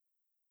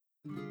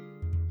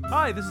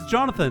Hi, this is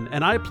Jonathan,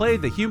 and I play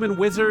the human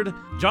wizard,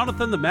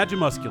 Jonathan the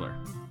Magimuscular.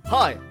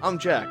 Hi, I'm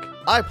Jack.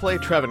 I play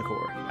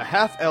Travancore, a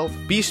half-elf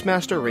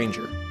Beastmaster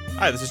Ranger.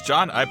 Hi, this is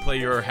John. I play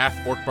your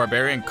half-orc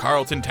barbarian,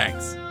 Carlton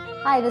Tanks.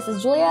 Hi, this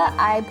is Julia.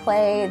 I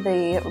play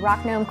the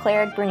rock gnome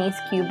cleric, Bernice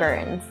Q.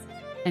 Burns.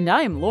 And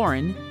I am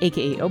Lauren,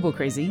 aka Obo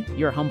Crazy,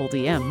 your humble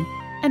DM,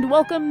 and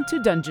welcome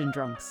to Dungeon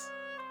Drunks.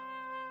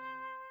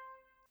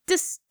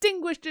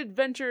 Distinguished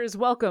adventurers,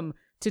 welcome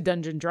to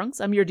Dungeon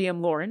Drunks. I'm your DM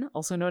Lauren,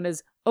 also known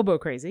as Obo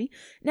Crazy.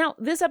 Now,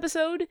 this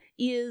episode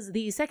is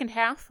the second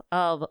half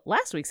of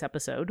last week's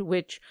episode,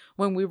 which,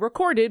 when we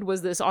recorded,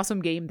 was this awesome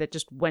game that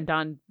just went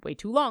on way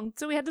too long,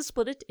 so we had to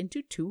split it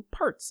into two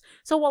parts.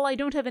 So while I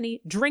don't have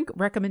any drink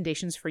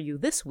recommendations for you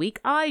this week,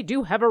 I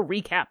do have a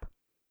recap.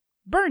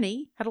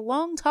 Bernie had a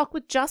long talk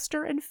with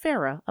Juster and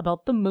Farah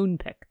about the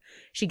Moonpick.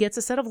 She gets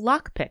a set of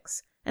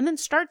lockpicks, and then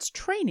starts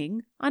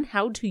training on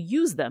how to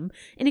use them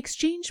in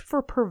exchange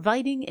for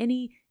providing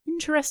any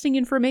interesting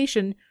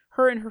information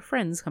her and her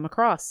friends come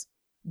across.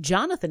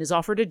 Jonathan is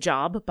offered a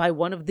job by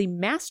one of the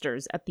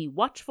masters at the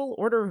Watchful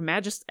Order of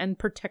Magists and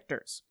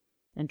Protectors,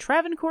 and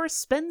Travancore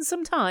spends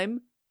some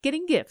time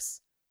getting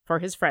gifts for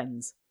his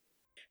friends.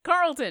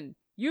 Carlton,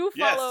 you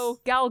follow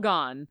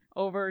Galgon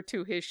over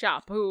to his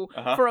shop, who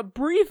for a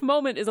brief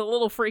moment is a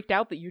little freaked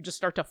out that you just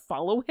start to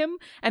follow him,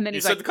 and then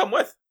he's like, You said to come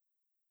with.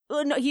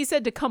 No, he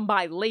said to come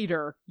by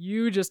later.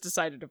 You just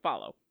decided to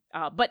follow.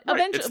 But Right.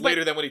 eventually, It's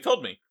later than what he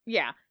told me.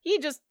 Yeah, he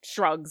just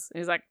shrugs.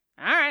 He's like,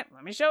 all right,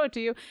 let me show it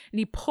to you. And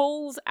he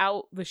pulls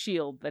out the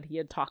shield that he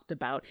had talked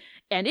about.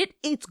 And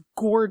it's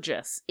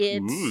gorgeous.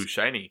 Ooh,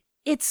 shiny.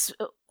 It's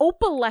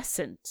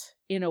opalescent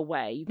in a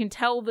way. You can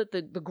tell that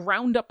the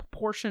ground up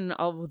portion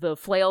of the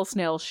flail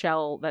snail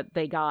shell that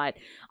they got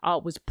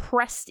was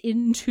pressed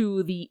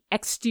into the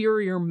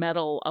exterior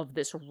metal of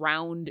this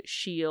round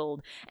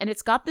shield. And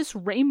it's got this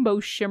rainbow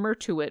shimmer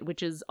to it,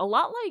 which is a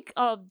lot like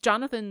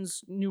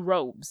Jonathan's new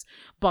robes,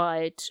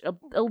 but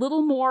a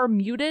little more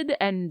muted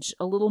and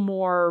a little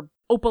more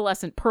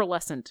opalescent,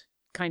 pearlescent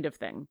kind of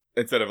thing.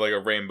 Instead of like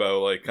a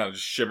rainbow, like kind of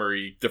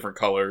shimmery, different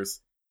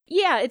colors.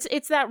 Yeah,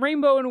 it's that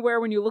rainbow in where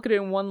when you look at it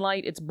in one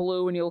light, it's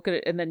blue, and you look at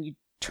it and then you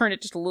turn it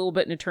just a little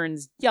bit and it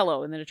turns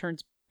yellow, and then it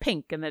turns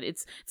pink, and then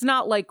it's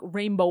not like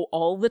rainbow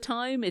all the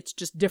time, it's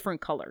just different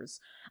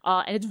colors.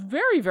 And it's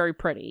very, very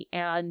pretty,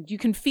 and you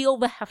can feel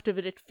the heft of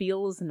it, it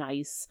feels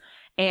nice.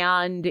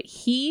 And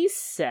he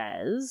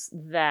says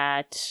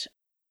that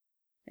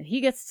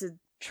he gets to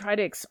try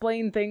to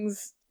explain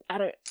things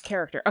out of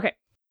character. Okay,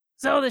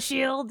 so the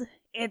shield...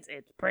 It's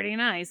pretty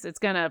nice. It's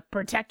gonna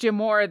protect you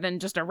more than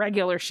just a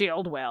regular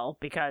shield will,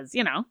 because,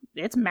 you know,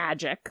 it's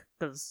magic.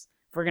 Because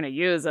if we're gonna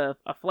use a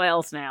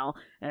flail snail,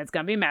 and it's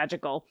gonna be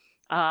magical.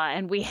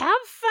 And we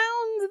have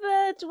found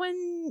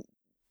that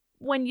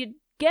when you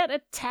get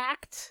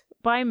attacked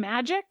by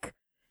magic,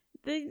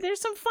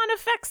 there's some fun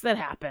effects that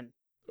happen.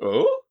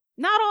 Oh?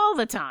 Not all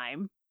the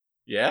time.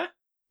 Yeah?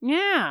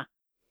 Yeah.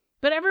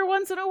 But every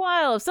once in a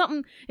while,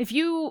 if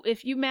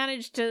you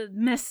manage to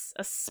miss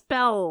a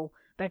spell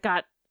that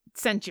got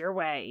sent your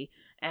way,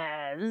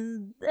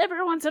 and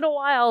every once in a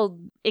while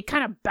it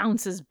kind of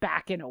bounces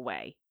back in a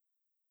way.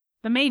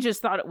 The mages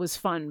thought it was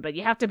fun, but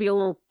you have to be a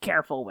little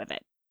careful with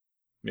it.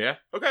 Yeah?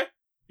 Okay.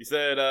 You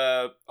said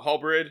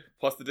halberd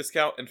plus the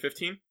discount and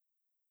 15?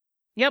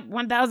 Yep,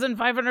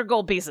 1,500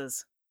 gold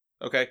pieces.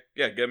 Okay,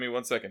 yeah, give me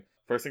 1 second.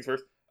 First things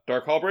first,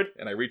 dark halberd,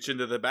 and I reach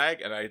into the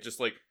bag, and I just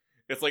like,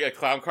 it's like a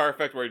clown car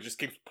effect where it just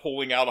keeps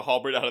pulling out a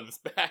halberd out of this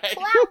bag.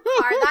 Clown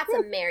car, that's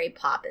a Mary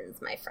Poppins,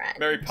 my friend.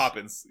 Mary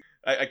Poppins.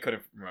 I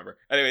couldn't remember.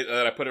 Anyway,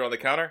 then I put it on the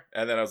counter,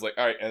 and then I was like,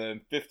 alright, and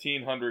then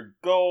 1,500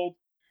 gold.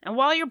 And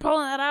while you're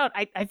pulling that out,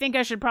 I think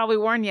I should probably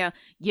warn you,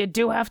 you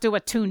do have to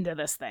attune to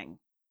this thing.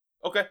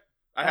 Okay.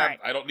 Right.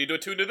 I don't need to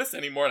attune to this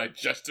anymore, and I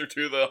gesture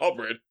to the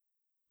halberd.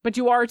 But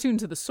you are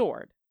attuned to the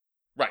sword.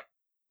 Right.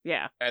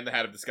 Yeah. And the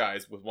Hat of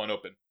Disguise with one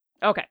open.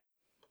 Okay.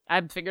 I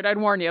figured I'd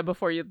warn you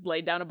before you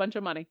laid down a bunch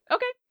of money.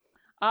 Okay.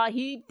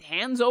 He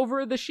hands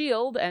over the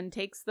shield and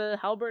takes the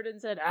halberd and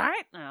said, all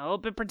right, I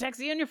hope it protects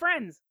you and your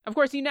friends. Of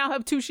course, you now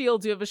have two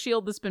shields. You have a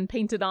shield that's been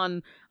painted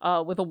on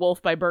with a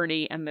wolf by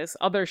Bernie, and this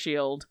other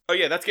shield. Oh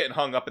yeah, that's getting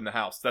hung up in the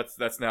house.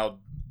 That's now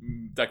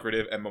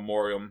decorative and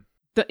memoriam.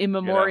 The in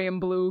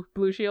memoriam blue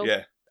shield?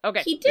 Yeah.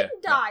 Okay. He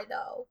didn't die,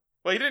 though.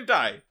 Well, he didn't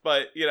die,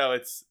 but, you know,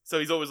 so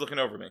he's always looking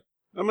over me.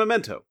 A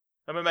memento.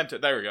 A memento.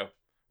 There we go.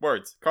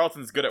 Words.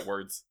 Carlton's good at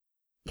words.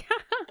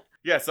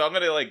 Yeah, so I'm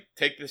gonna, like,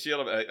 take the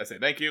shield. I say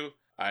thank you.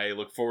 I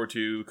look forward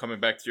to coming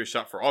back to your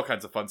shop for all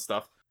kinds of fun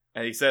stuff.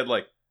 And he said,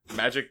 like,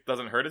 magic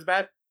doesn't hurt as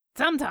bad?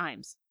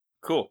 Sometimes.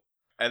 Cool.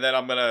 And then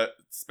I'm gonna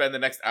spend the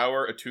next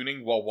hour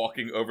attuning while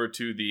walking over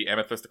to the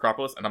Amethyst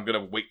Acropolis, and I'm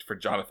gonna wait for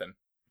Jonathan.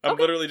 I'm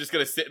literally just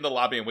gonna sit in the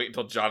lobby and wait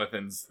until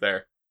Jonathan's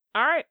there.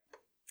 Alright.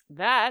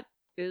 That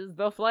is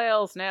the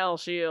flail snail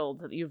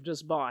shield that you've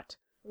just bought.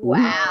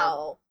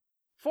 Wow.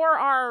 For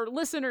our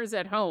listeners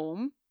at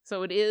home,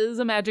 so it is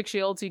a magic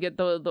shield, so you get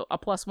a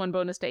 +1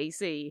 bonus to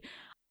AC.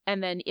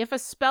 And then if a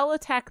spell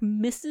attack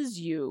misses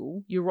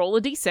you, you roll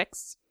a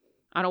d6.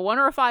 On a 1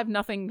 or a 5,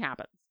 nothing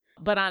happens.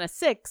 But on a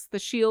 6, the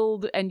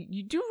shield, and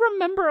you do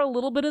remember a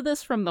little bit of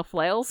this from the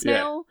flail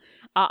snail.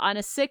 On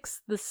a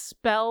 6, the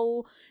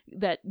spell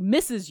that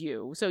misses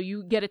you, so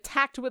you get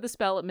attacked with a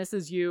spell, it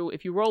misses you.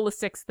 If you roll a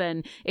 6,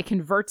 then it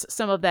converts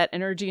some of that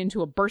energy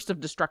into a burst of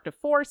destructive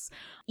force.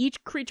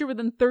 Each creature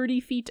within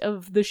 30 feet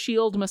of the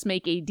shield must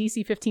make a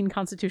DC 15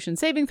 Constitution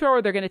saving throw,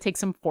 or they're going to take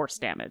some force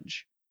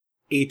damage.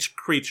 Each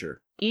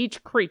creature.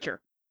 Each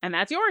creature. And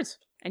that's yours.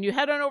 And you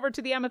head on over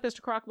to the Amethyst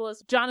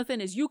Acropolis.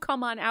 Jonathan, as you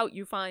come on out,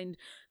 you find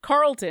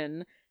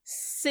Carlton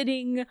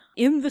sitting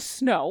in the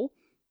snow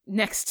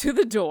next to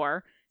the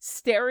door,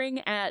 staring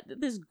at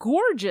this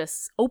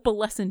gorgeous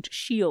opalescent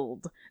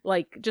shield,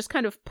 like just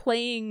kind of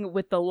playing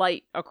with the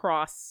light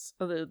across,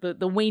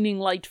 the waning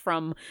light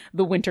from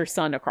the winter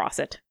sun across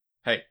it.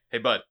 Hey,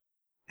 bud.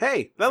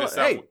 Hey,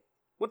 hey,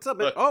 what's up,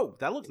 man? Look. Oh,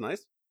 that looks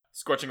nice.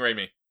 Scorching ray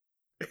me.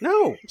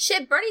 No.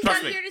 Shit, Bernie's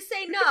Trust not me. here to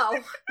say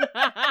no.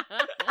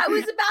 I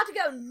was about to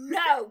go,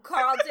 no,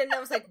 Carlton. I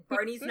was like,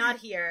 Bernie's not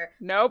here.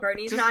 Nope.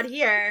 Bernie's not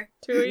here.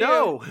 Two of you.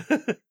 No.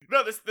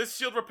 No, this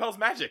shield repels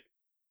magic.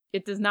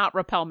 It does not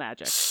repel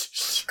magic.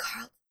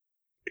 Carlton.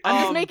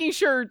 I'm just making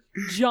sure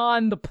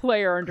John, the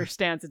player,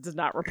 understands it does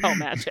not repel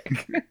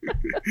magic.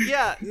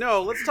 Yeah,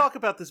 no, let's talk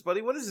about this,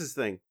 buddy. What is this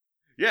thing?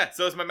 Yeah,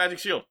 so it's my magic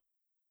shield.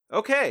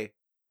 Okay.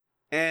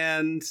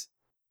 And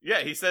Yeah,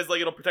 he says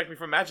like it'll protect me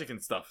from magic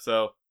and stuff.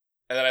 So,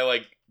 and then I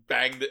like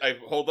I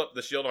hold up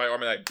the shield on my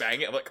arm and I bang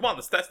it. I'm like, come on,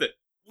 let's test it.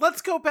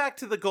 let's go back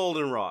to the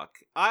Golden Rock.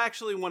 I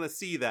actually want to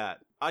see that.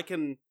 I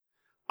can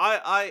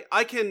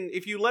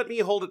if you let me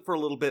hold it for a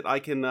little bit, I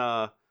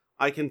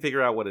can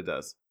figure out what it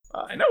does.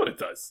 I know what it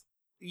does.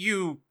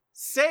 You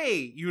say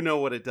you know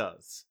what it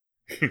does.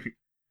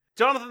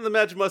 Jonathan the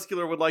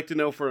Magimuscular would like to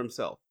know for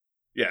himself.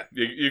 Yeah,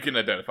 you can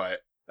identify it.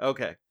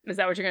 Okay. Is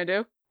that what you're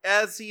gonna do?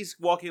 As he's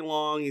walking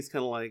along, he's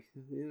kind of like...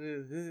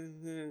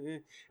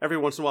 Every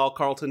once in a while,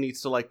 Carlton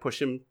needs to like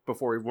push him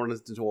before he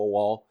runs into a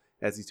wall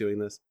as he's doing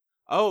this.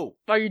 Oh,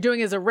 Oh, you're doing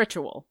it as a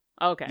ritual.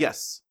 Okay.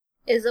 yes.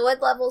 What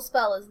level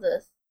spell is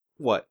this?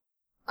 What?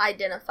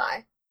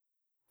 Identify.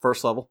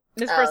 First level?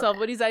 This Oh, first okay.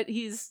 level, but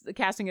he's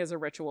casting as a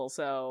ritual,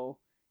 so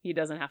he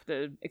doesn't have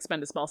to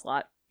expend a spell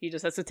slot. He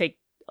just has to take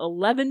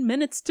 11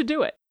 minutes to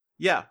do it.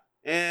 Yeah.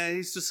 And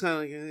he's just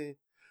kind of like...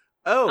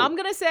 Oh. I'm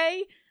gonna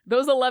say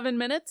those 11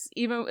 minutes,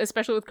 even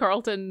especially with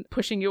Carlton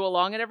pushing you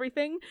along and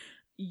everything,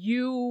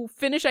 you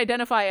finish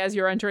Identify as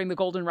you're entering the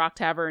Golden Rock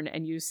Tavern,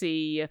 and you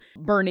see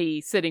Bernie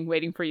sitting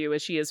waiting for you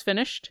as she is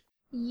finished.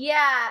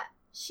 Yeah,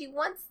 she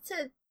wants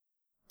to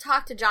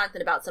talk to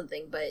Jonathan about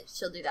something, but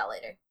she'll do that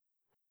later.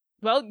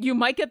 Well, you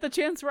might get the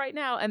chance right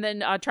now, and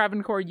then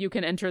Travancore, you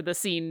can enter the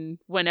scene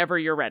whenever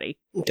you're ready.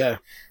 Okay.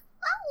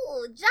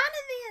 Oh,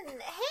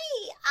 Jonathan,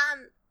 hey,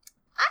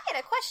 I had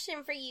a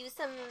question for you.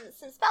 Some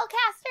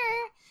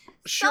spellcaster.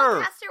 Sure.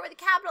 Spellcaster with a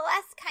capital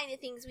S kind of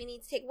things we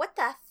need to take. What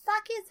the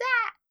fuck is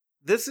that?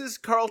 This is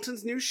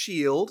Carlton's new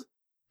shield.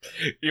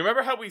 You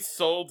remember how we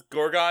sold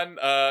Gorgon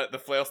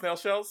the flail snail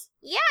shells?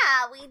 Yeah,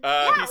 we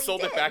He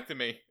sold did. it back to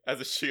me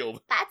as a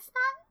shield. That's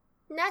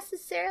not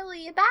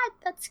necessarily bad.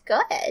 That's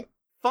good.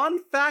 Fun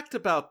fact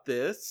about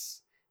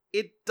this,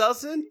 it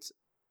doesn't...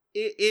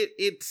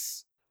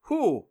 It's...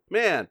 Whew,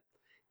 man.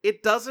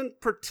 It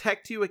doesn't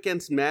protect you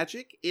against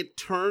magic. It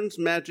turns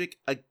magic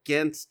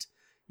against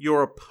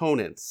your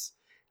opponents.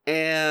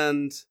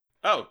 And...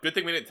 Oh, good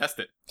thing we didn't test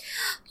it.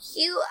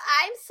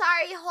 I'm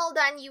sorry, hold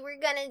on, you were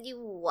gonna do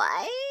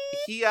what?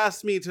 he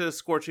asked me to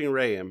Scorching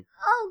Ray him.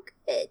 Oh,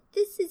 good.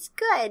 This is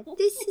good.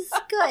 This is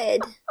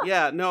good.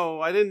 Yeah,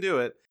 no, I didn't do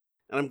it.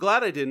 And I'm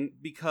glad I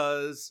didn't,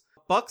 because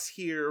Bucks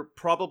here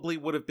probably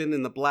would have been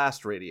in the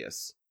blast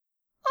radius.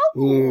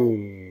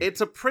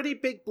 It's a pretty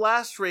big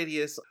blast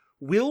radius.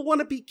 We'll want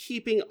to be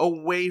keeping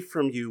away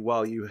from you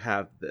while you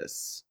have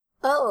this.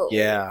 Oh.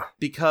 Yeah.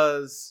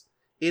 Because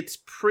it's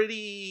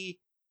pretty...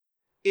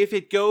 If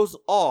it goes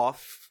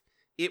off,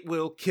 it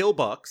will kill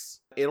Bucks.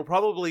 It'll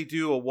probably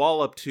do a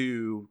wallop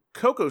to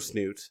Coco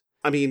Snoot.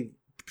 I mean,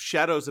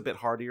 Shadow's a bit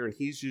hardier, and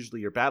he's usually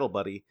your battle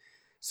buddy.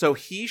 So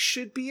he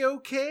should be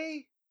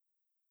okay.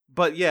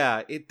 But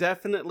yeah, it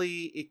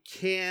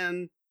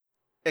can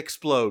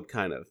explode,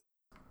 kind of.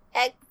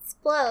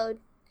 Explode.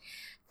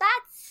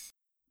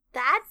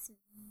 That's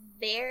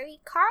very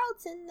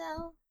Carlton,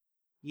 though.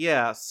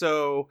 Yeah,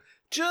 so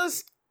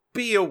just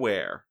be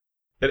aware.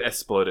 It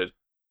exploded.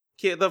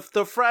 Yeah,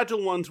 the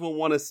fragile ones will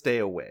want to stay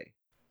away.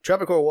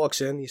 Travancore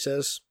walks in. He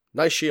says,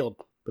 "Nice shield,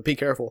 but be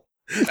careful."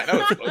 I know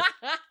it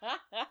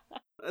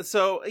exploded.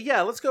 So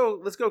yeah, let's go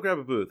grab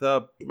a booth.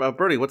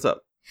 Bernie, what's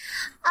up?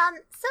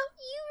 So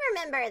you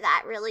remember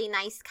that really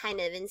nice kind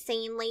of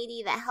insane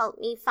lady that helped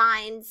me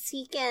find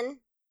Seekin?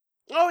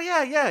 Oh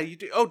yeah, you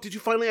do. Oh, did you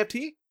finally have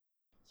tea?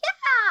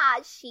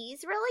 Yeah,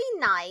 she's really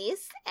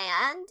nice,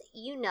 and,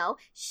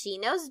 she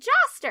knows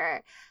Joster.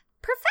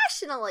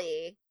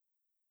 Professionally.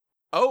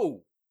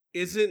 Oh,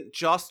 isn't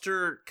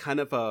Joster kind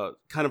of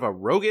a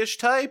roguish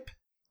type?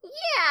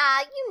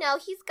 Yeah,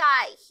 he's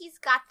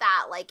got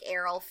that, like,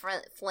 Errol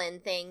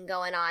Flynn thing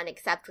going on,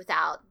 except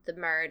without the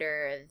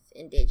murder of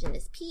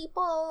indigenous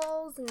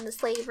peoples and the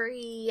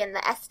slavery and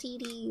the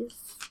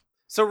STDs.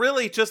 So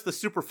really, just the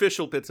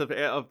superficial bits of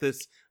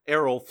this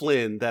Errol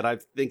Flynn that I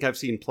think I've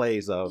seen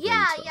plays of.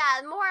 Yeah, and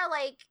yeah, more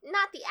like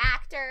not the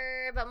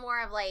actor, but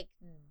more of like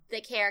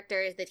the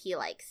characters that he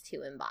likes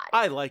to embody.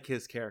 I like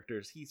his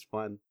characters. He's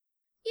fun.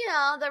 You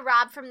know, the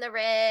rob from the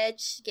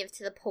rich, give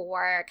to the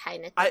poor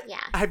kind of thing.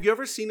 Yeah. Have you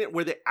ever seen it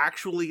where they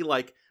actually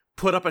like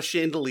put up a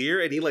chandelier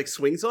and he like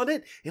swings on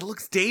it? It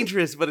looks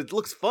dangerous, but it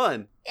looks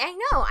fun. I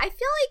know. I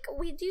feel like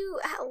we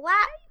do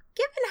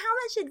given how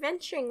much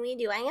adventuring we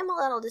do, I am a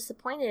little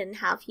disappointed in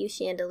how few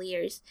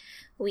chandeliers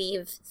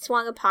we've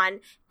swung upon.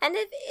 And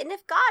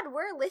if God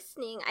were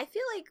listening, I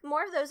feel like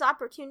more of those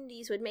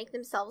opportunities would make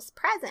themselves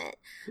present.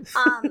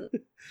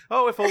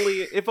 Oh, if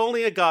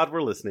only a God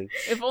were listening.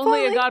 If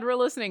only a God were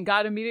listening,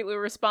 God immediately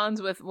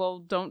responds with, well,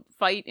 don't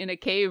fight in a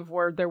cave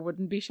where there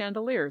wouldn't be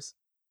chandeliers.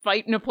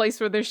 Fight in a place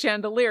where there's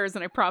chandeliers,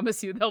 and I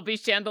promise you there'll be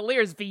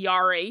chandeliers,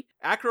 VRA.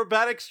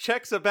 Acrobatics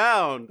checks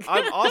abound.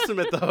 I'm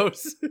awesome at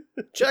those.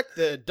 Check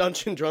the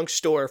Dungeon Drunk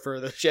store for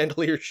the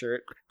chandelier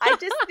shirt. I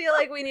just feel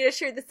like we need a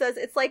shirt that says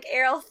it's like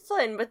Errol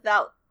Flynn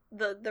without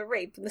the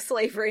rape and the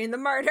slavery and the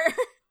murder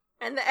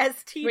and the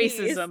STDs.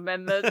 Racism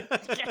and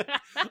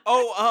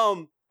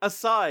the...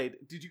 Aside,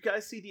 did you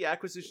guys see the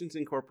Acquisitions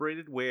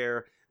Incorporated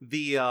where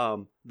the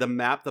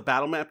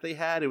battle map they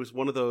had, it was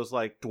one of those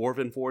like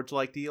Dwarven Forge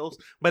like deals,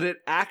 but it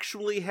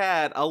actually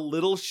had a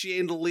little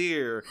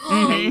chandelier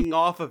hanging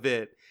off of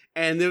it.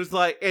 And there was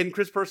like, and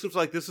Chris Person was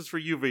like, "This is for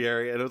you,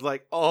 Vieri," and it was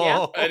like, "Oh!"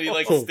 Yeah. And he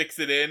like sticks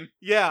it in.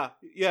 Yeah,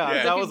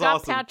 that if was you've got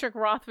awesome. Patrick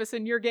Rothfuss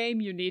in your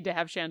game, you need to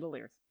have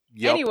chandeliers.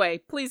 Yep. Anyway,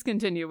 please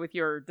continue with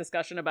your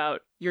discussion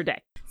about your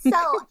day. So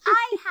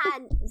I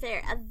had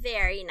a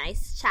very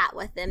nice chat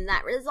with him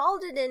that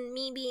resulted in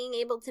me being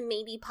able to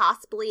maybe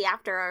possibly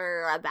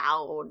after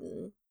about a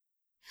month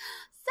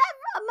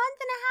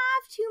and a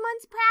half, 2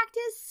 months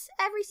practice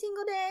every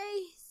single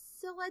day.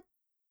 So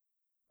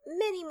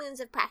many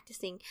moons of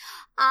practicing.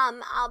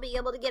 I'll be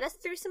able to get us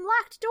through some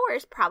locked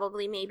doors,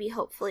 probably, maybe,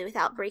 hopefully,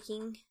 without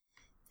breaking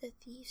the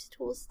thieves'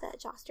 tools that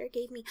Joster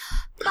gave me.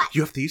 But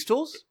You have these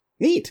tools?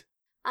 Neat.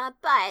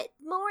 but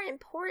more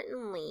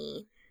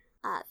importantly,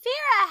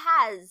 Farah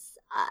has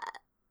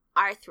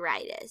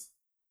arthritis,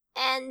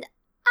 and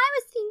I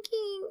was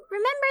thinking,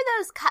 remember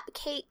those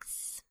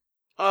cupcakes?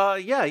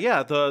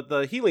 Yeah,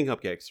 the healing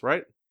cupcakes,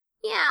 right?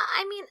 Yeah,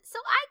 I mean, so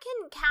I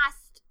can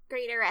cast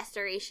Greater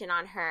Restoration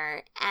on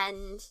her,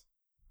 and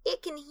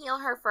it can heal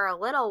her for a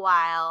little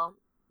while,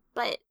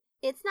 but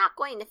it's not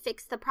going to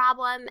fix the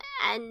problem,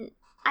 and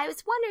I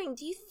was wondering,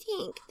 do you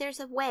think there's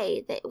a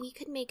way that we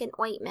could make an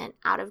ointment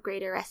out of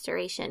Greater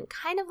Restoration,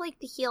 kind of like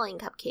the healing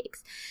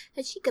cupcakes,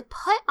 that she could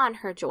put on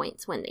her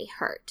joints when they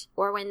hurt,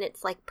 or when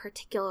it's, like,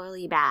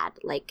 particularly bad,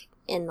 like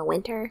in the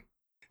winter?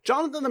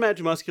 Jonathan the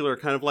Magimuscular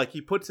kind of like, he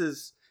puts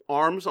his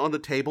arms on the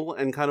table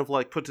and kind of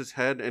like puts his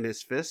head and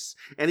his fists,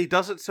 and he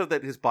does it so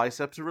that his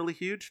biceps are really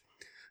huge.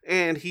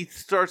 And he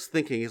starts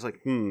thinking, he's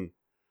like,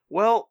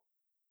 well,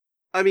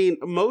 I mean,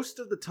 most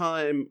of the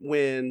time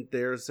when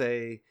there's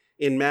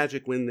in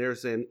Magic, when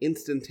there's an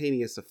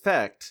instantaneous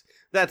effect,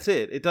 that's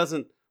it. It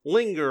doesn't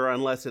linger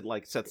unless it,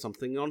 like, sets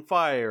something on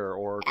fire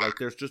or, like,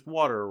 there's just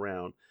water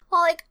around.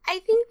 Well, like, I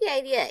think the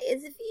idea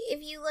is if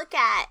you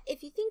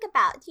think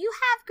about, do you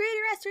have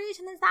Greater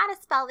Restoration? Is that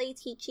a spell they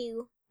teach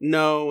you?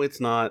 No, it's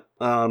not.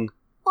 Well,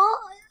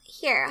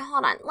 here,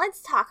 hold on.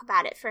 Let's talk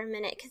about it for a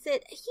minute, because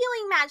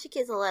healing magic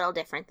is a little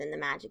different than the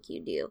magic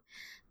you do.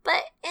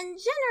 But in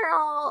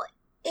general,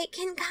 it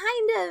can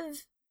kind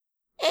of...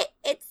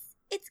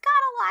 It's got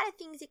a lot of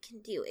things it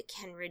can do. It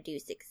can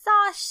reduce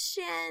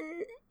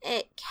exhaustion.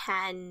 It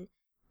can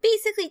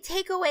basically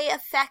take away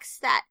effects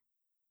that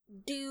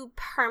do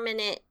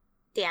permanent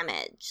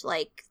damage,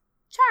 like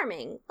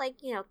charming. Like,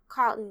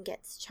 Carlton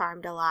gets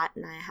charmed a lot,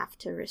 and I have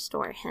to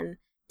restore him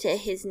to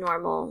his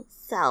normal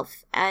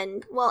self.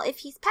 And, well, if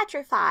he's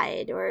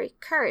petrified or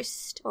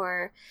cursed,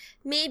 or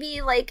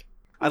maybe, like...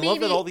 I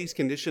love that all these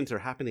conditions are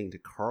happening to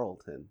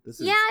Carlton. If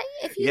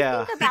you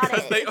think about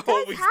because it, they it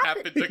always does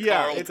happen to Carlton.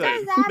 Yeah,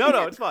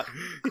 Carlton. It's fine.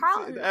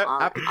 Carlton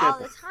all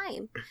the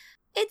time.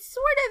 It's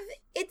sort of,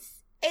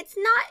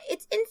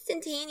 it's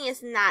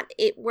instantaneous in that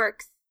it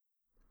works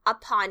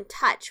upon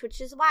touch,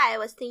 which is why I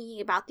was thinking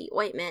about the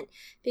ointment,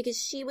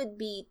 because she would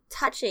be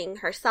touching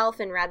herself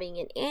and rubbing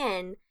it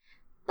in,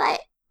 but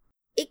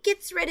it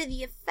gets rid of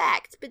the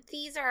effect. But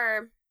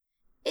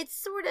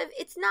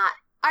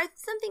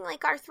something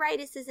like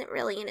arthritis isn't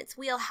really in its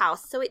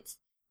wheelhouse, so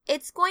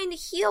it's going to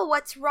heal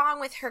what's wrong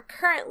with her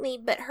currently,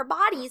 but her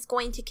body is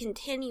going to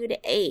continue to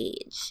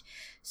age.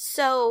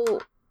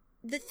 So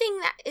the thing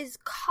that is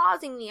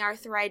causing the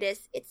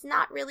arthritis, it's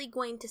not really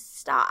going to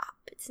stop.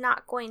 It's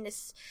not going to...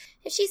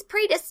 If she's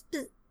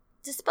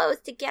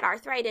predisposed to get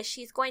arthritis,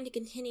 she's going to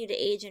continue to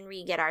age and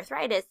re-get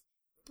arthritis.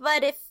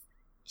 But if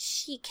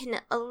she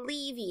can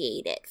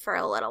alleviate it for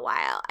a little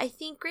while, I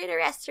think Greater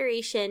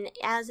Restoration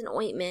as an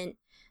ointment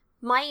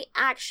might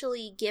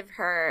actually give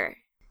her...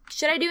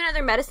 Should I do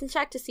another medicine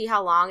check to see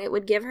how long it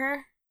would give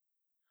her?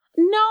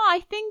 No,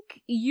 I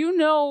think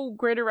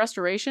Greater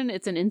Restoration,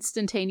 it's an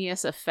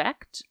instantaneous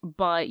effect,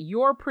 but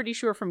you're pretty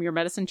sure from your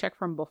medicine check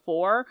from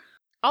before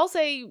I'll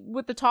say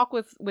with the talk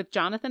with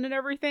Jonathan and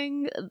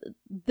everything,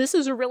 this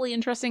is a really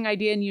interesting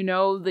idea, and you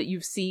know that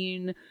you've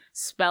seen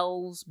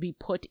spells be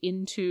put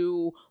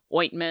into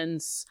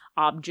ointments,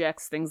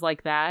 objects, things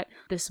like that.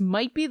 This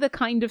might be the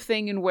kind of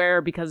thing in where,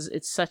 because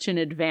it's such an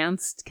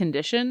advanced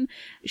condition,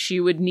 she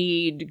would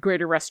need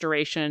greater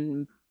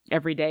restoration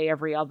every day,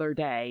 every other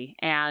day,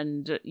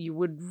 and you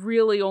would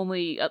really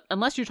only,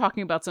 unless you're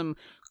talking about some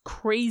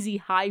crazy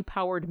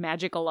high-powered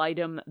magical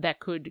item that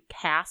could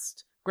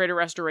cast greater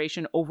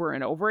restoration over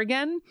and over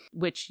again,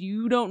 which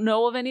you don't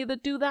know of any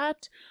that do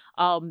that.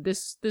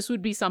 This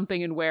would be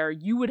something in where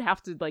you would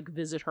have to like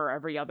visit her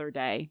every other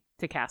day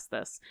to cast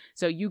this.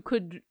 So you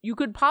could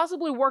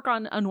possibly work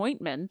on an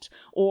ointment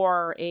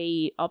or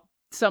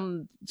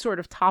some sort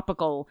of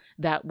topical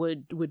that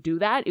would do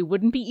that. It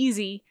wouldn't be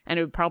easy, and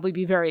it would probably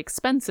be very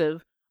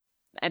expensive,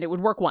 and it would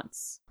work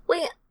once.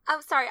 Wait,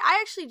 I'm sorry. I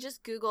actually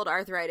just Googled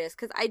arthritis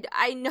because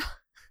I know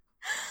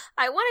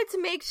I wanted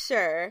to make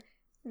sure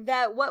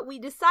that what we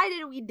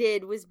decided we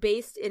did was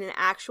based in an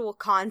actual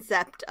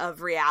concept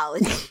of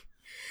reality.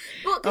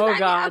 Well,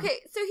 God. Okay,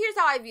 so here's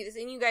how I view this,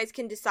 and you guys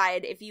can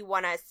decide if you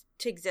want us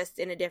to exist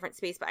in a different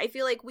space, but I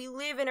feel like we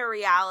live in a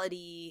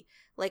reality,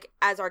 like,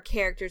 as our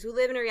characters, we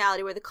live in a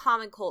reality where the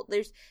common cold,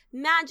 there's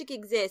magic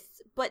exists,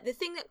 but the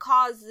thing that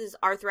causes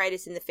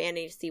arthritis in the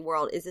fantasy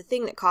world is the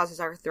thing that causes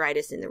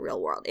arthritis in the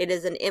real world. It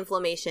is an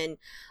inflammation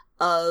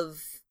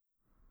of,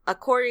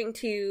 according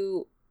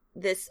to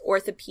this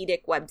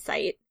orthopedic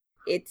website,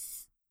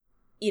 it's,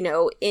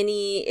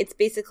 it's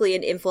basically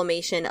an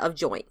inflammation of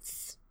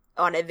joints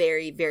on a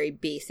very, very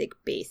basic.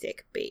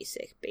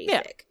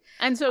 Yeah.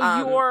 And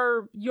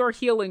so your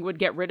healing would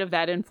get rid of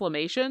that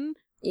inflammation.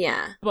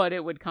 Yeah. But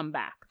it would come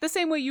back. The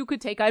same way you could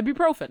take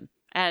ibuprofen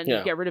and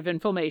get rid of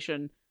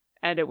inflammation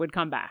and it would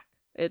come back.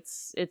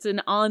 It's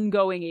an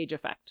ongoing age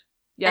effect.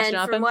 Yes, and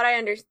Jonathan? From what I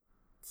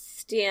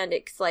understand,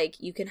 it's like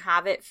you can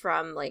have it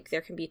from, like,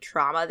 there can be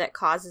trauma that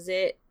causes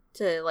it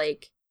to,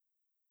 like,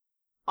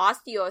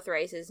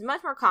 osteoarthritis is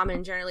much more common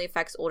and generally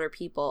affects older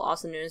people,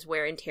 also known as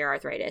wear and tear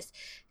arthritis.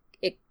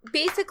 It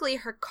basically,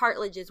 her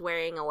cartilage is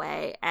wearing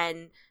away,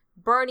 and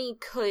Bernie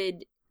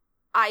could,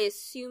 I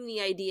assume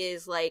the idea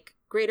is like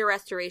greater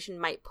restoration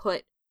might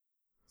put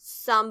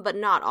some but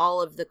not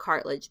all of the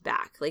cartilage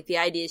back. Like, the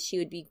idea is she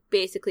would be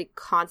basically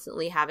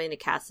constantly having to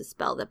cast a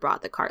spell that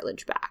brought the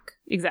cartilage back.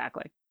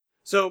 Exactly.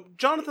 So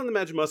Jonathan the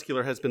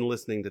Magimuscular has been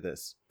listening to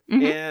this,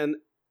 Mm-hmm. and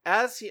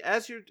as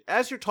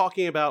you're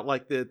talking about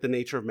like the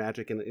nature of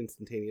magic and the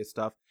instantaneous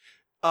stuff,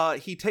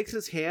 he takes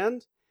his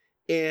hand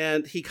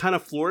and he kind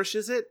of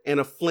flourishes it, and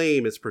a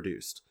flame is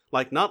produced.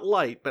 Like, not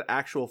light, but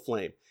actual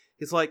flame.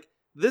 He's like,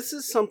 this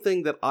is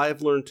something that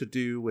I've learned to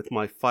do with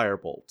my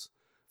Firebolt.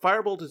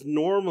 Firebolt is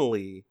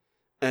normally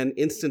an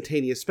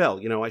instantaneous spell.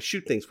 I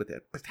shoot things with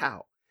it.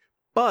 Pow.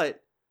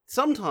 But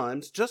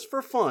sometimes, just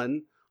for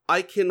fun,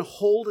 I can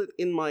hold it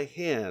in my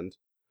hand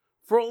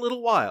for a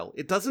little while.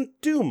 It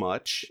doesn't do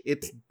much.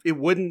 It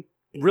wouldn't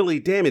really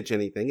damage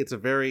anything. It's a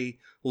very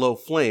low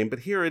flame, but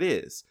here it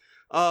is.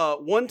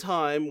 One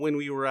time when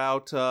we were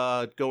out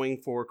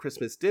going for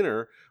Christmas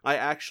dinner, I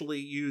actually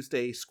used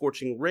a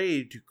Scorching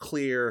Ray to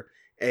clear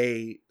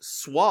a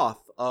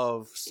swath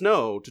of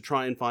snow to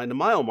try and find a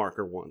mile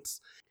marker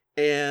once.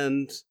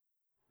 And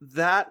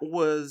that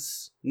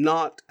was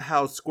not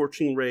how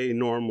Scorching Ray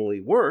normally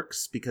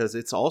works, because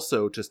it's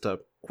also just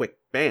a quick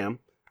bam,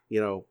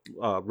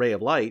 ray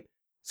of light.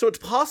 So it's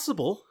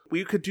possible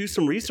we could do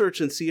some research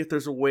and see if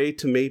there's a way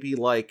to maybe,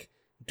 like,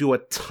 do a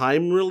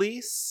time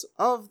release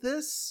of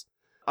this.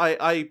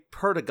 I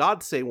heard a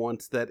god say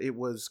once that it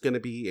was going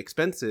to be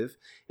expensive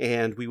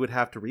and we would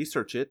have to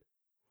research it,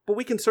 but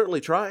we can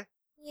certainly try.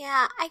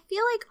 Yeah, I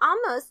feel like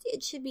almost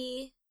it should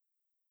be,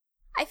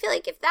 I feel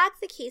like if that's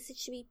the case, it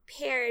should be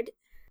paired.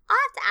 I'll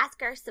have to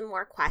ask her some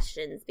more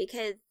questions,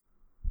 because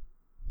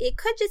it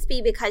could just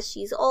be because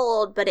she's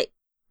old, but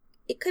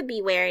it could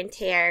be wear and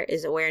tear.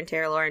 Is it wear and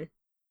tear, Lauren?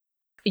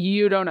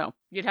 You don't know.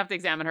 You'd have to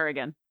examine her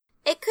again.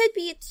 It could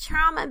be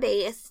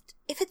trauma-based.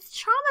 If it's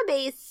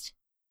trauma-based,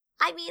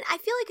 I mean, I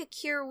feel like a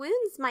cure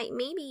wounds might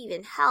maybe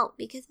even help,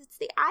 because it's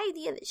the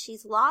idea that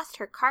she's lost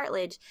her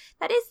cartilage.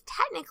 That is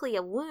technically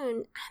a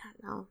wound. I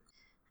don't know.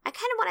 I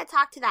kind of want to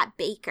talk to that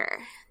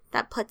baker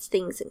that puts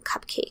things in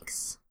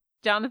cupcakes.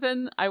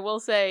 Jonathan, I will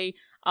say,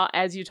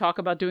 as you talk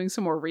about doing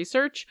some more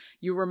research,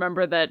 you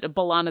remember that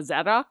Balana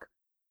Zadok,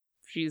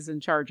 she's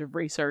in charge of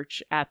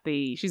research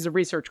she's a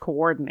research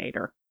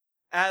coordinator.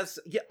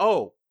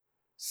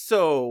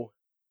 So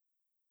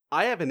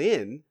I have an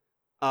in.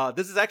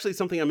 This is actually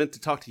something I meant to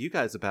talk to you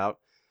guys about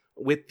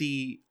with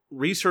the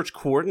research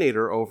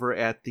coordinator over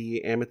at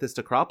the Amethyst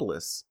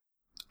Acropolis.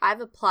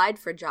 I've applied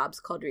for jobs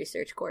called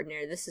research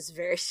coordinator. This is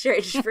very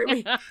strange for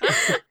me.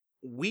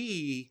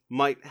 We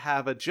might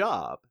have a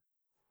job,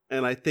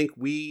 and I think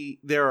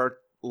there are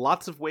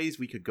lots of ways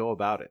we could go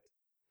about it.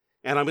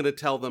 And I'm going to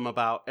tell them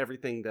about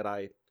everything that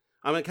I'm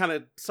going to kind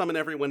of summon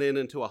everyone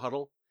into a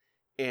huddle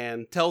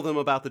and tell them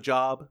about the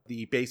job,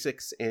 the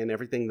basics, and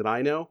everything that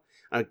I know.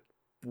 I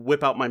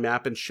whip out my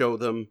map and show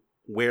them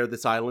where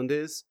this island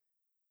is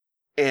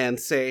and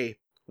say,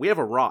 We have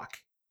a rock.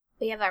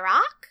 We have a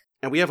rock?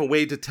 And we have a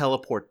way to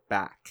teleport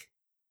back.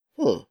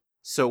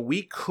 So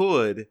we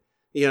could,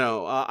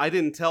 I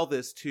didn't tell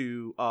this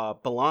to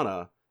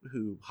Balana,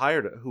 who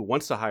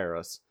wants to hire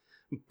us,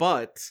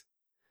 but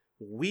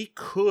we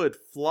could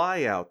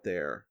fly out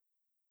there,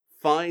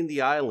 find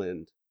the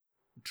island,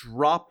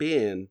 drop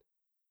in,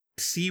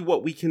 see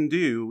what we can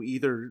do,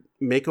 either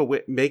make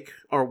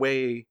our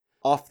way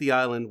off the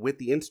island with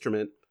the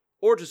instrument,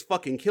 or just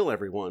fucking kill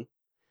everyone.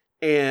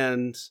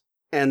 And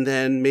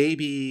then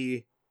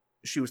maybe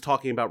she was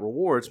talking about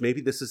rewards.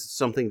 Maybe this is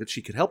something that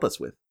she could help us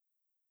with.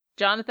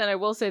 Jonathan, I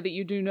will say that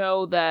you do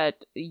know that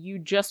you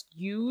just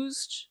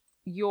used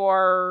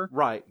your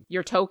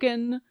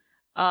token.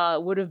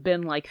 Would have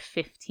been like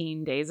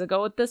 15 days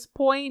ago at this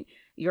point.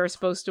 You're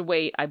supposed to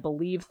wait, I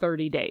believe,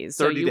 30 days.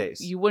 30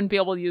 days. You wouldn't be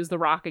able to use the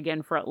rock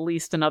again for at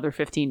least another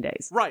 15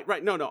 days. Right.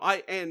 No.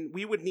 And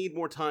we would need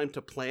more time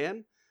to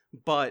plan,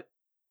 but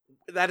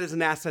that is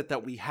an asset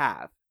that we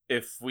have.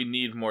 If we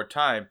need more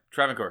time,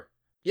 Travancore.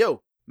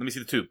 Yo. Let me see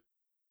the tube.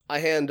 I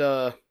hand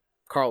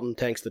Carlton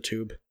Tanks the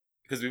tube.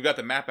 Because we've got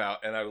the map out,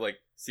 and I was like,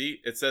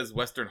 see, it says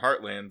Western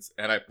Heartlands,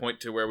 and I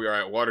point to where we are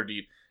at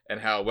Waterdeep,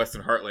 and how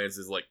Western Heartlands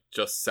is, like,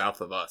 just south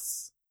of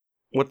us.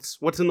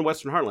 What's in the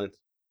Western Heartlands?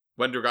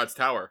 Wendergod's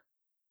Tower.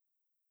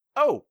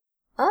 Oh.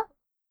 Huh?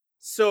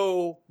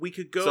 So we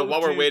could go. So while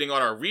we're waiting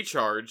on our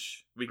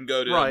recharge, we can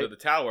go to the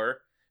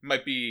tower. It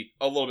might be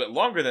a little bit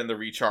longer than the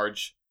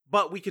recharge.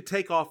 But we could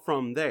take off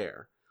from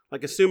there.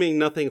 Like, assuming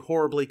nothing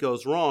horribly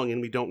goes wrong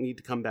and we don't need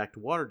to come back to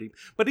Waterdeep.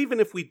 But even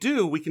if we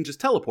do, we can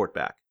just teleport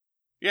back.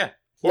 Yeah.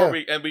 Yeah.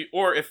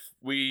 Or if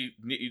we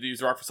need to use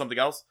the rock for something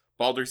else,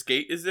 Baldur's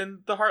Gate is in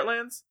the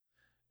Heartlands,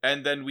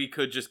 and then we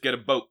could just get a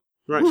boat.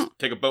 Right. Just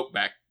take a boat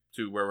back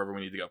to wherever we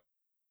need to go.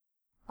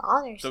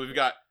 So we've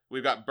got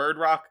Bird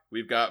Rock,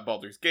 we've got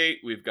Baldur's Gate,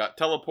 we've got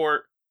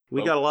teleport.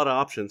 We got a lot of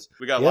options.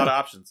 We got a lot of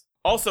options.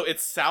 Also,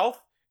 it's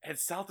south, and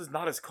south is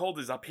not as cold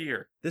as up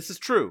here. This is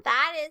true.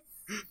 That is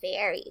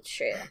very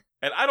true.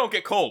 And I don't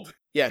get cold.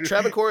 Yeah,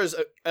 Travancore's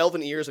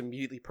elven ears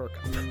immediately perk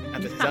up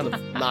at the sound of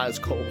not as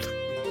cold.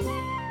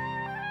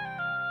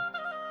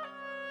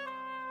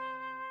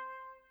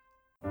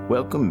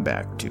 Welcome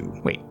back to...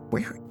 Wait,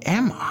 where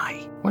am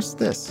I? What's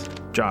this?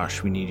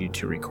 Josh, we need you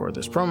to record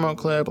this promo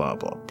clip, blah,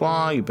 blah,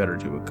 blah. You better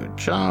do a good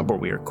job or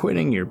we are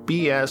quitting your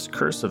BS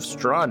Curse of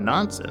Straw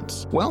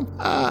nonsense. Well,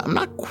 I'm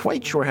not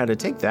quite sure how to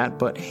take that,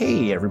 but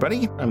hey,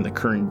 everybody. I'm the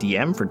current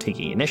DM for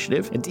Taking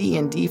Initiative, a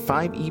D&D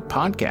 5e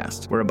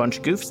podcast. We're a bunch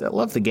of goofs that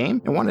love the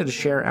game and wanted to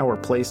share our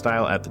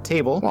playstyle at the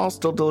table while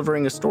still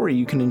delivering a story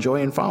you can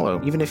enjoy and follow,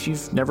 even if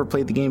you've never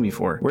played the game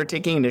before. We're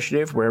Taking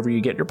Initiative wherever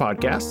you get your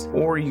podcasts,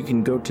 or you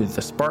can go to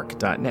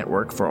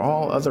thespark.network for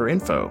all other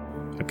info.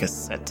 A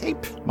cassette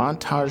tape?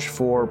 Montage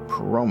for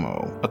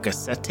promo. A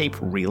cassette tape,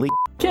 really?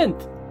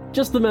 Kent!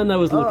 Just the man I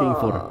was looking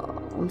for.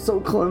 I'm so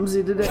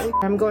clumsy today.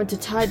 I'm going to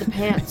tie the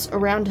pants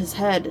around his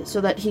head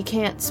so that he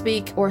can't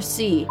speak or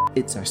see.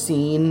 It's our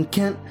scene,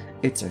 Kent.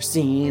 It's our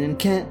scene in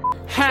Kent.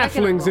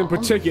 Halflings in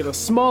particular.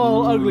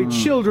 Small, ugly,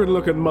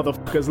 children-looking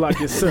motherfuckers like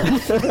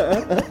yourself.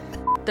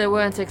 They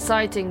weren't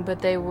exciting, but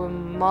they were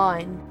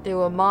mine. They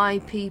were my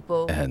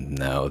people. And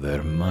now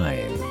they're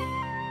mine.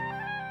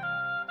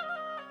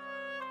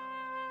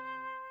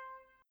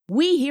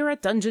 We here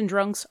at Dungeon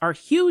Drunks are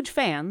huge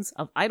fans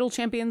of Idle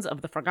Champions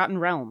of the Forgotten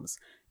Realms.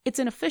 It's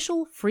an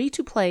official,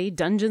 free-to-play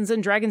Dungeons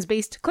 &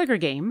 Dragons-based clicker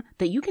game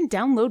that you can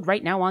download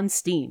right now on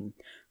Steam.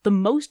 The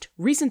most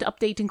recent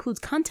update includes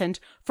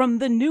content from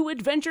the new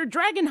adventure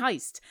Dragon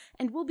Heist,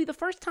 and will be the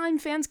first time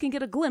fans can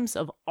get a glimpse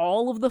of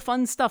all of the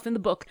fun stuff in the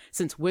book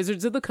since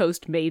Wizards of the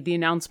Coast made the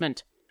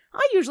announcement.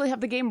 I usually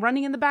have the game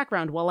running in the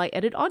background while I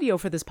edit audio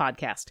for this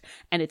podcast,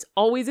 and it's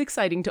always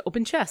exciting to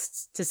open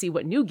chests to see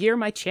what new gear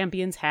my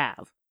champions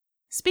have.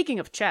 Speaking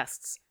of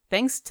chests,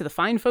 thanks to the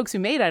fine folks who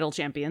made Idle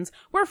Champions,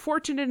 we're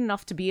fortunate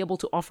enough to be able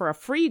to offer a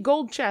free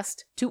gold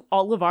chest to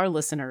all of our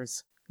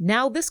listeners.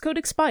 Now, this code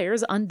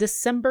expires on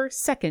December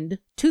 2nd,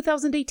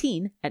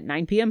 2018 at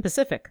 9 p.m.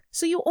 Pacific,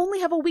 so you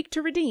only have a week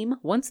to redeem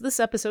once this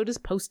episode is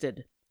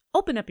posted.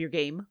 Open up your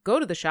game, go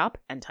to the shop,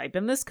 and type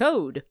in this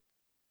code.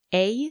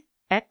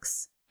 AXALHONETIMEARDS.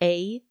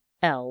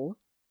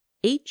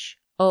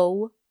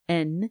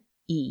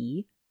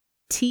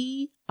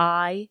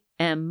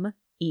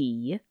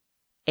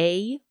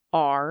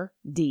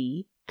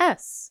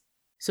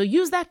 So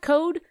use that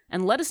code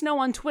and let us know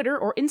on Twitter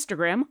or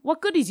Instagram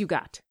what goodies you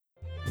got.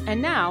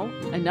 And now,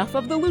 enough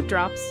of the loot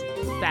drops.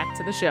 Back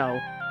to the show.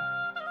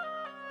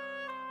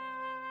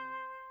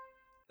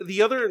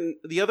 The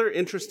other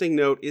interesting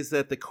note is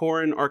that the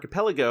Corin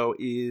Archipelago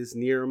is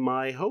near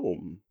my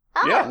home.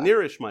 Oh. Yeah,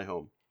 nearish my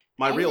home.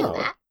 My real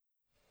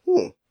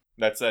home.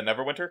 That's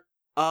Neverwinter?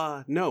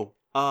 No.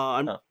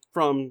 I'm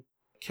from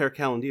Caer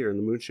Calondir in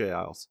the Moonshae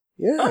Isles.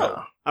 Yeah.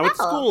 Oh. I went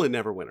to school in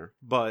Neverwinter,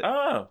 but...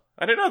 Oh,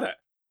 I didn't know that.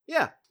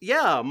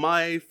 Yeah,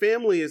 my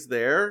family is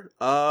there.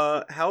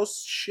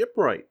 House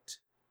Shipwright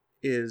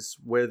is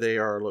where they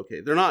are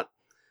located. They're not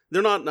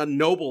a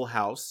noble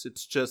house.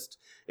 It's just,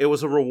 it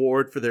was a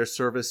reward for their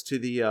service to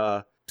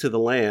the to the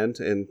land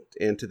and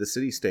to the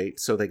city-state,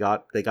 so they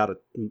got a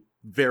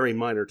very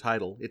minor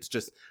title. It's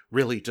just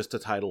really just a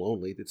title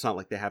only. It's not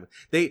like they have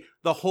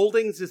the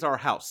holdings is our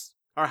house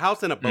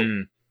and a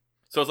boat.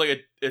 So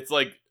it's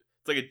like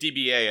a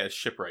DBA as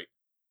shipwright.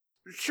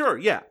 Sure,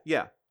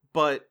 yeah,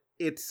 but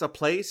it's a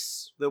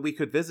place that we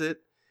could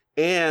visit,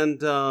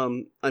 and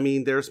I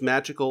mean, there's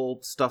magical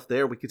stuff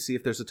there. We could see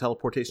if there's a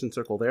teleportation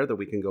circle there that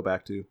we can go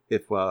back to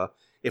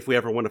if we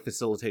ever want to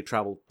facilitate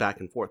travel back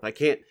and forth. I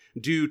can't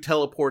do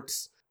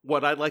teleports,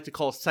 what I'd like to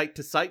call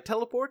site-to-site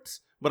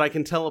teleports, but I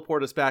can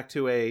teleport us back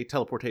to a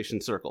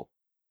teleportation circle.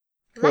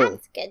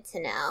 That's good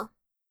to know.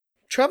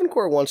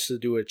 Travancore wants to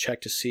do a check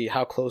to see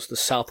how close the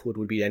Southwood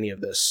would be to any of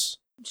this.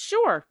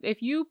 Sure.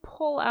 If you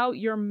pull out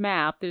your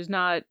map, there's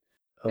no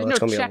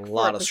check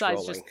for it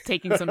besides just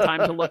taking some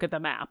time to look at the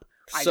map.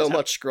 So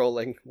much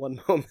scrolling.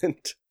 One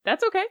moment.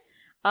 That's okay.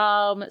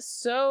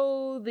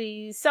 So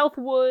the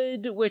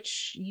Southwood,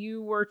 which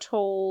you were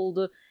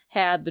told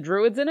had the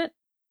druids in it.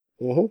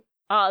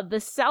 Mm-hmm. The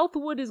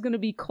Southwood is going to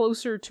be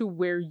closer to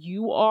where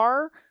you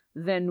are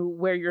than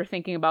where you're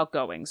thinking about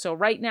going. So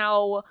right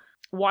now,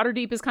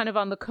 Waterdeep is kind of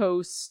on the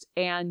coast,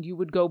 and you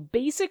would go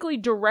basically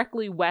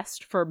directly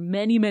west for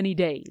many, many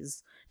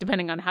days,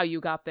 depending on how you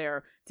got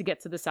there, to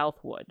get to the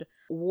Southwood.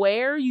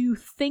 Where you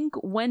think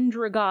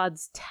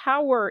Wendragod's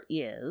tower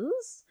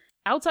is,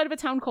 outside of a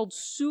town called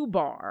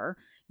Subar,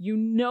 you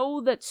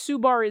know that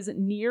Subar is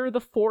near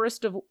the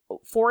Forest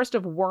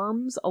of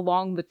Worms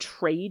along the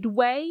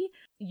Tradeway.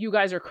 You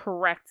guys are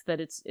correct that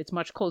it's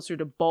much closer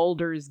to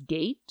Baldur's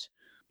Gate,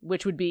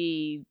 which would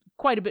be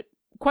quite a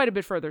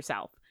bit further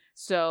south.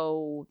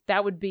 So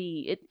that would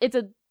be it's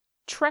a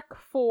trek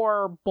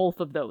for both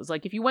of those.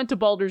 Like if you went to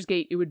Baldur's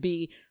Gate, it would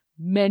be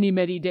many,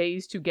 many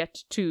days to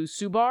get to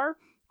Subar,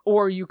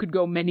 or you could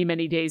go many,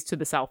 many days to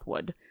the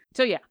Southwood.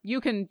 So yeah, you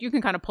can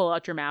kind of pull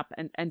out your map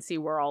and see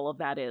where all of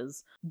that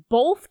is.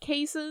 Both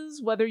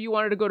cases, whether you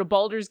wanted to go to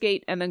Baldur's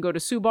Gate and then go to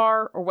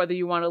Subar, or whether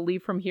you want to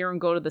leave from here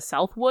and go to the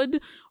Southwood,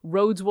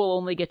 roads will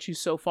only get you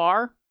so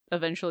far.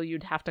 Eventually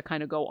you'd have to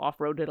kind of go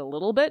off-road it a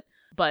little bit,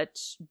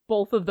 but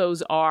both of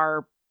those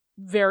are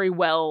very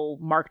well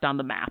marked on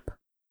the map.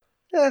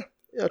 Yeah,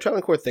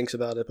 Travancore thinks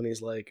about it, and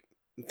he's like,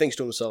 thinks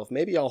to himself,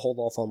 maybe I'll hold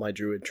off on my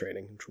druid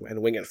training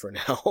and wing it for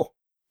now.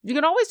 You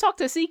can always talk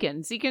to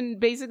Seekin. Seekin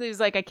basically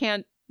is like, I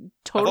can't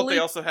totally... I thought they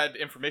also had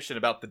information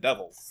about the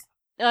devils.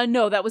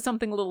 No, that was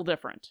something a little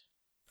different.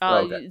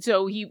 Okay.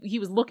 So he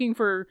was looking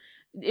for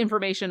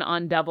information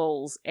on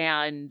devils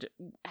and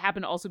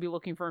happened to also be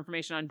looking for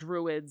information on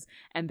druids,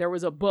 and there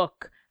was a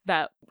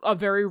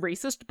very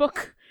racist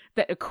book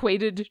that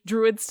equated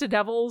druids to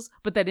devils,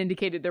 but that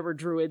indicated there were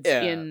druids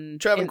in...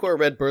 Travancore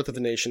read Birth of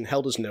the Nation,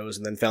 held his nose,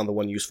 and then found the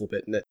one useful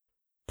bit in it.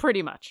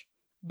 Pretty much.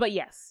 But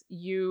yes,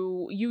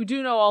 you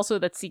do know also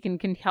that Seekin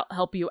can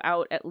help you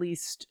out, at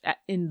least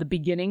in the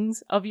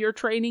beginnings of your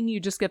training. You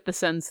just get the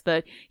sense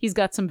that he's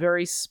got some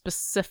very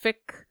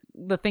specific...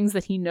 The things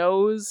that he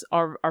knows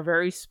are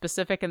very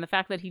specific, and the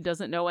fact that he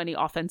doesn't know any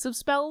offensive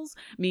spells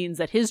means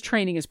that his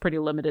training is pretty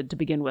limited to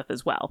begin with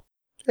as well.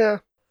 Yeah.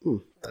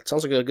 That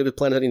sounds like a good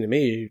plan heading to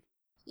me.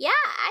 Yeah,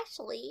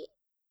 actually,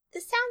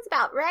 this sounds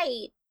about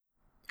right.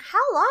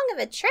 How long of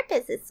a trip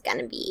is this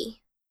gonna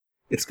be?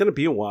 It's gonna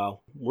be a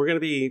while. We're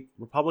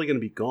probably gonna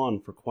be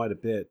gone for quite a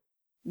bit.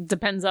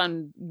 Depends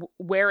on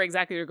where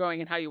exactly you're going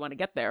and how you want to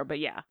get there, but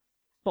yeah,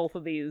 both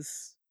of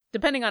these,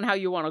 depending on how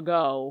you want to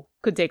go,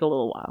 could take a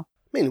little while.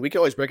 I mean, we could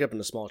always break it up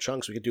into small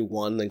chunks. We could do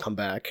one, then come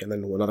back, and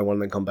then another one,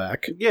 then come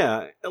back.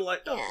 Yeah,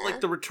 like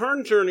the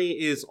return journey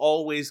is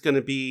always going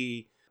to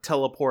be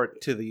teleport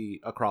to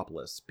the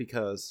Acropolis,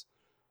 because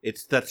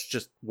that's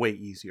just way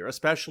easier,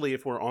 especially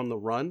if we're on the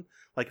run.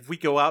 Like if we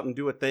go out and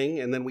do a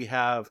thing and then we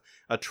have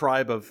a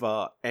tribe of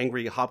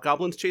angry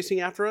hobgoblins chasing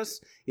after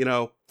us,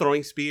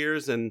 throwing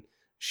spears and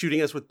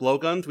shooting us with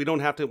blowguns, we don't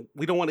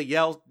want to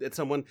yell at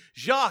someone,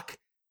 Jacques,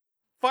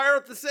 fire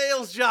up the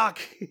sails,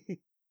 Jacques.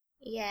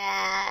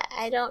 Yeah,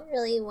 I don't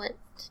really want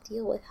to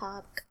deal with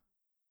Hobk.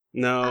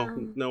 No,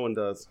 no one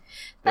does.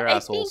 They're but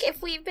assholes. I think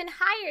if we've been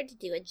hired to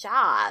do a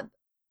job,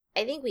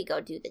 I think we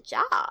go do the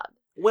job.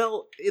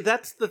 Well,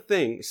 that's the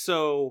thing.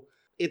 So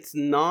it's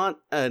not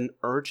an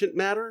urgent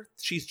matter.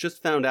 She's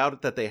just found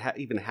out that they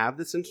even have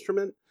this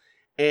instrument,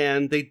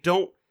 and they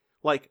don't,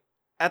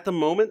 at the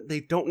moment,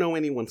 they don't know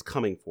anyone's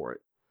coming for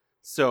it.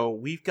 So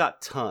we've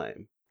got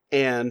time.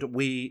 And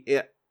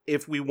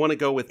if we want to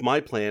go with my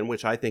plan,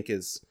 which I think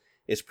is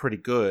pretty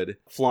good,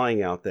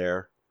 flying out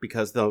there,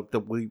 because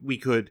we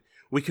could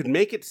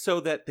make it so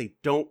that they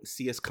don't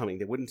see us coming.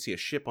 They wouldn't see a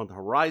ship on the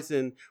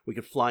horizon. We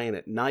could fly in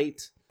at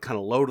night, kind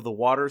of low to the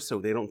water, so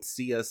they don't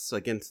see us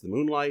against the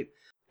moonlight.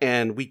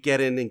 And we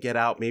get in and get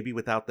out, maybe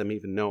without them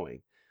even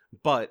knowing.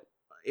 But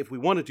if we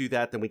want to do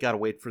that, then we got to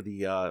wait for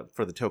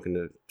the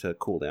token to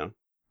cool down.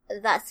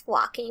 Thus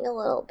walking a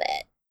little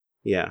bit.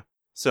 Yeah.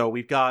 So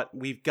we've got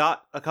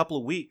a couple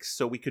of weeks,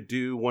 so we could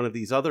do one of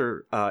these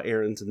other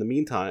errands in the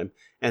meantime,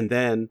 and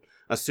then,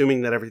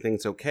 assuming that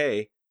everything's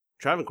okay,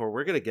 Travancore,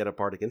 we're going to get a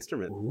bardic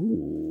instrument.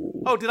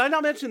 Ooh. Oh, did I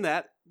not mention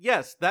that?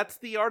 Yes, that's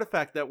the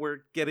artifact that we're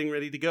getting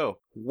ready to go.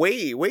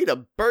 Way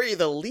to bury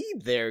the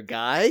lead there,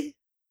 guy.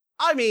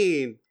 I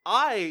mean,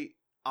 I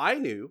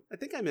knew. I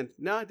think I meant.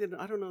 No, I didn't.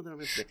 I don't know that I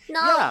mentioned it. No,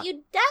 Yeah.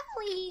 you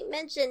definitely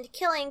mentioned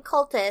killing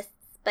cultists,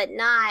 but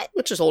not.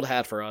 Which is old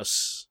hat for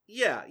us.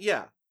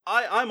 Yeah.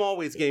 I'm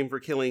always game for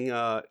killing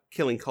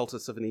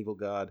cultists of an evil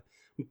god.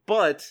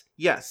 But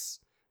yes.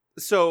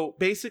 So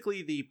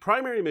basically the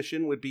primary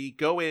mission would be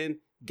go in,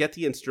 get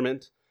the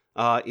instrument.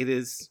 It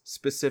is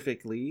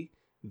specifically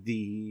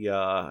the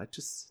I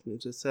just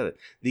said it.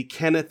 The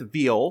Kenneth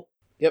Viol.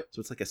 Yep.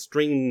 So it's like a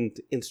stringed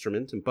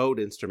instrument and bowed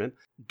instrument.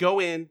 Go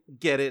in,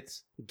 get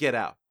it, get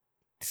out.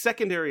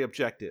 Secondary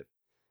objective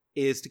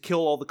is to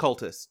kill all the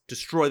cultists,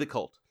 destroy the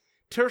cult.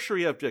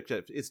 Tertiary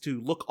objective is to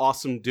look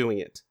awesome doing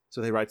it.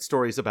 So they write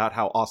stories about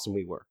how awesome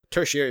we were.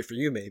 Tertiary for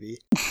you, maybe.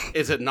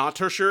 Is it not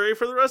tertiary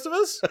for the rest of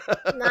us?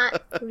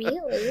 Not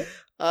really.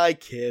 I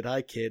kid.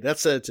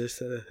 That's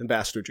just an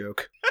ambassador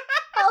joke.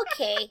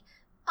 Okay.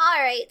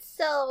 Alright,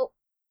 so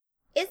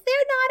is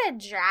there not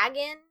a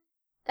dragon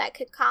that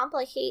could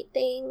complicate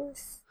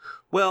things?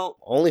 Well,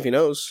 Only if he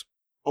knows.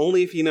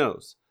 only if he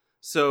knows.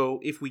 So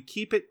if we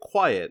keep it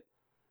quiet,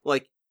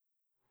 like,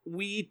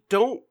 we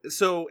don't.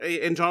 So,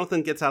 and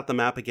Jonathan gets out the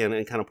map again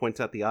and kind of points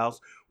out the isles.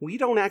 We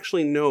don't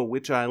actually know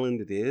which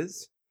island it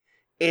is.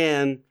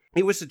 And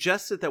it was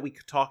suggested that we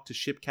could talk to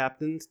ship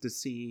captains to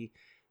see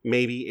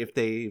maybe if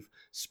they've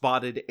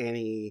spotted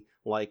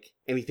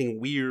anything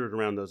weird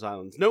around those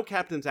islands. No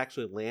captains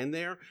actually land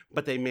there,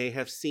 but they may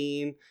have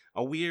seen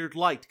a weird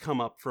light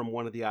come up from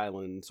one of the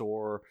islands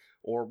or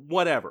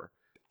whatever.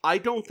 I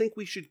don't think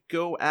we should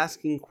go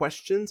asking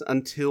questions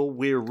until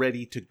we're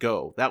ready to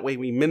go. That way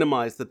we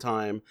minimize the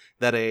time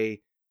that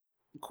a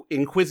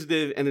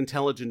inquisitive and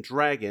intelligent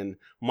dragon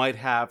might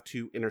have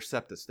to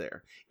intercept us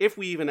there. If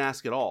we even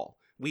ask at all,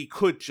 we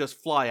could just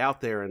fly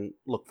out there and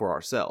look for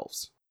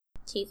ourselves.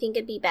 Do you think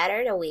it'd be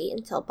better to wait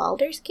until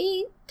Baldur's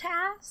Gate to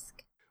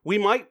ask? We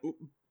might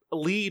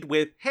lead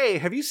with, hey,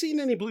 have you seen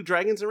any blue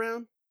dragons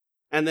around?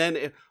 And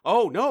then,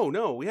 oh,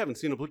 no, we haven't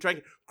seen a blue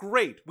dragon.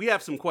 Great, we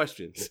have some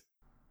questions.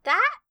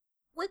 That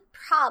would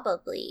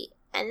probably,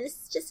 and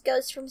this just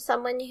goes from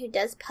someone who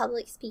does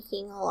public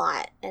speaking a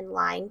lot and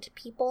lying to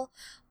people,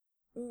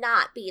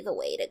 not be the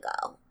way to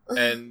go.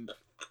 And,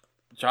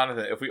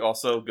 Jonathan, if we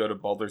also go to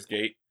Baldur's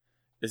Gate,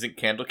 isn't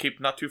Candlekeep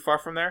not too far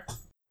from there?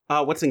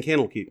 What's in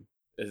Candlekeep?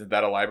 Isn't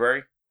that a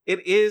library?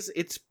 It is.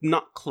 It's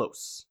not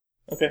close.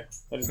 Okay.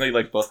 I just know you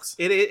like books.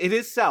 It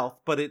is south,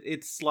 but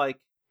it's like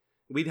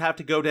we'd have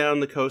to go down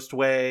the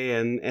coastway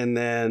and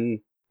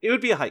then it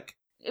would be a hike.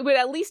 It would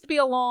at least be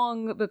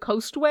along the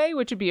coastway,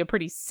 which would be a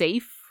pretty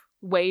safe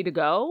way to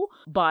go,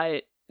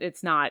 but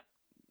it's not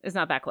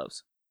that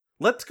close.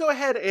 Let's go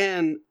ahead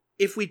and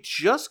if we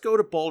just go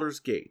to Baldur's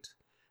Gate,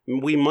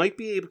 we might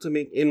be able to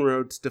make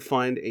inroads to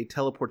find a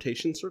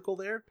teleportation circle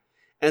there.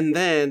 And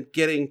then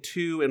getting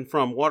to and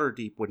from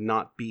Waterdeep would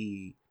not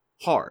be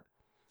hard.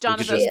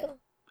 Jonathan,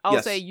 I'll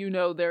Yes.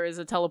 say there is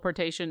a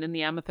teleportation in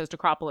the Amethyst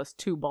Acropolis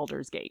to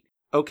Baldur's Gate.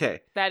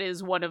 Okay. That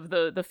is one of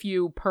the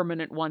few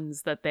permanent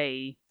ones that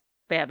they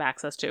have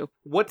access to.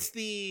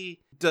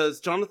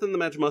 Does Jonathan the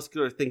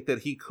Magimuscular think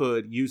that he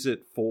could use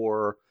it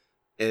for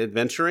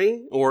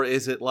adventuring? Or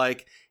is it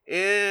like, we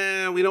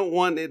don't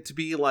want it to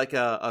be like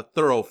a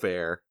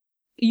thoroughfare?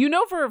 You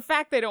know for a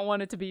fact they don't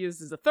want it to be used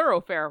as a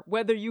thoroughfare.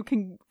 Whether you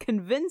can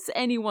convince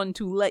anyone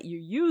to let you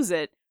use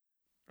it,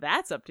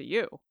 that's up to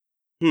you.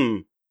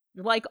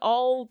 Like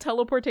all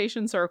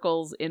teleportation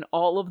circles in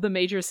all of the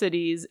major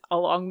cities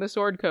along the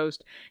Sword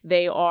Coast,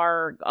 they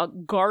are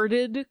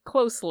guarded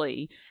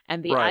closely,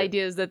 and the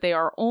idea is that they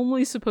are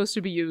only supposed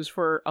to be used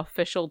for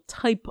official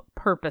type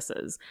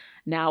purposes.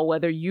 Now,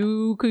 whether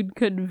you could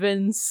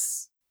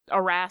convince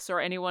Aras or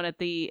anyone at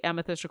the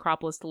Amethyst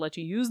Acropolis to let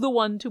you use the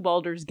one to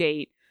Baldur's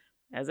Gate,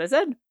 as I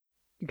said,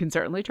 you can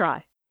certainly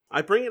try.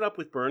 I bring it up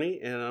with Bernie,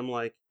 and I'm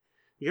like,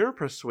 "You're a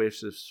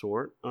persuasive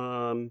sort.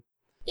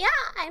 Yeah,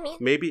 I mean,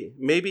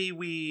 maybe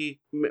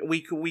we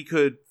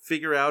could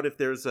figure out if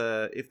there's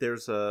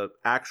a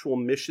actual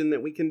mission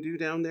that we can do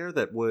down there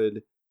that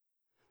would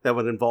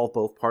involve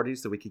both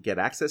parties, that we could get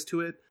access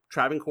to it.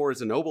 Travancore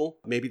is a noble.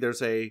 Maybe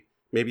there's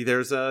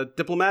a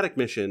diplomatic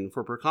mission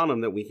for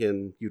Percanum that we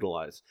can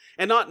utilize,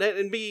 and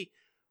be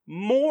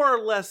more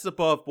or less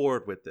above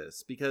board with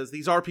this, because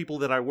these are people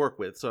that I work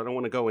with, so I don't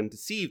want to go and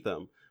deceive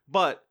them.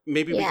 But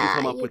maybe we can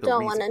come up with a reason. You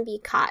don't want to be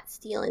caught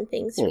stealing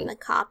things from the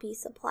copy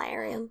supply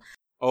room.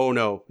 Oh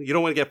no, you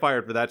don't want to get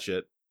fired for that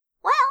shit.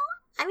 Well,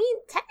 I mean,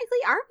 technically,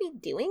 aren't we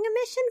doing a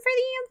mission for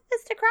the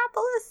Amethyst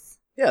Acropolis?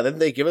 Yeah, didn't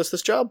they give us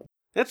this job?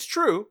 That's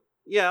true.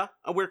 Yeah,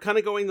 we're kind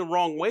of going the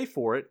wrong way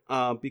for it,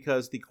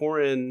 because the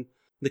Corin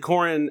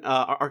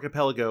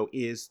archipelago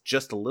is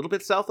just a little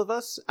bit south of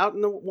us out in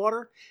the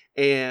water,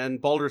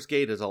 and Baldur's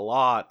Gate is a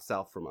lot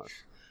south from us.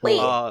 Wait,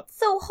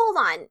 so hold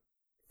on.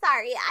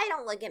 Sorry, I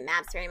don't look at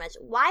maps very much.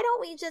 Why don't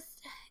we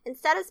just,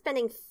 instead of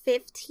spending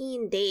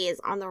 15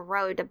 days on the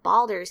road to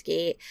Baldur's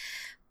Gate,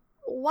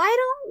 why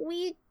don't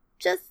we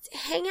just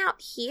hang out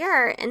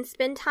here and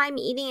spend time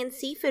eating in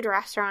seafood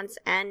restaurants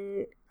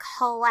and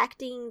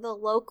collecting the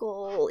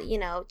local,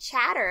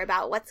 chatter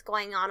about what's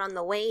going on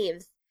the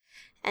waves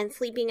and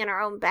sleeping in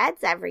our own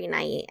beds every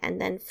night and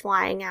then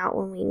flying out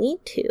when we need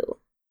to.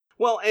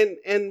 Well,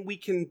 and we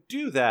can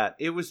do that.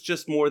 It was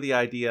just more the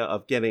idea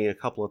of getting a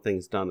couple of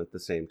things done at the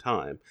same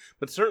time.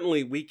 But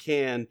certainly we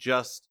can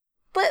just...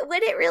 But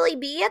would it really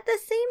be at the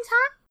same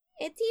time?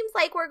 It seems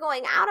like we're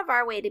going out of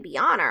our way to be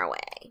on our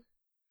way.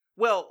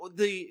 Well,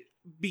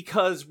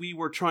 because we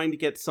were trying to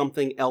get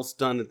something else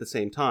done at the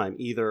same time.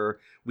 Either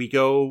we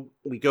go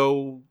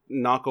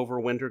knock over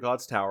Winter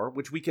God's Tower,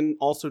 which we can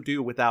also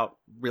do without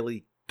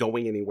really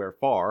going anywhere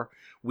far.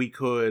 We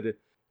could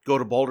go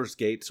to Baldur's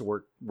Gate,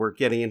 so we're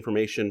getting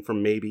information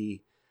from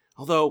maybe...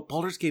 Although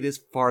Baldur's Gate is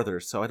farther,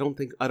 so I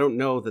don't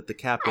know that the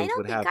captains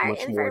would have much more than... I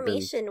don't think our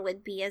information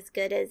would be as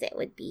good as it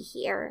would be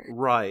here.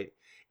 Right.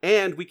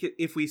 And we could,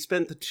 if we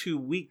spent the 2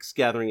 weeks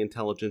gathering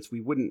intelligence,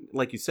 we wouldn't,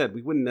 like you said,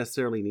 we wouldn't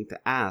necessarily need to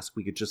ask.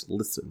 We could just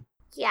listen.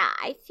 Yeah,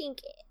 I think,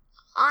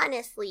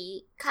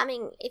 honestly,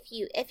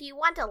 if you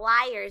want a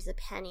liar's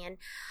opinion,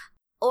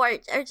 or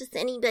just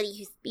anybody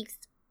who speaks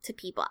to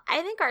people,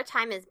 I think our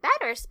time is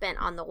better spent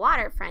on the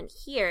waterfront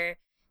here,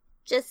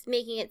 just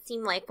making it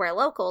seem like we're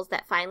locals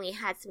that finally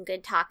had some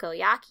good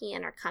takoyaki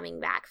and are coming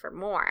back for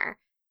more.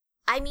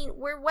 I mean,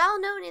 we're well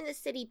known in the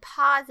city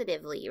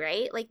positively,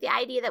 right? Like, the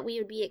idea that we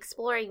would be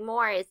exploring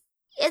more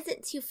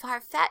isn't too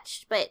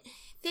far-fetched, but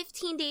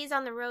 15 days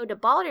on the road to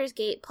Baldur's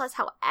Gate, plus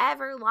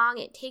however long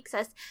it takes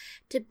us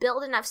to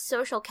build enough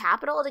social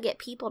capital to get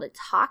people to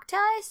talk to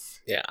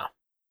us? Yeah.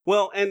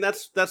 Well, and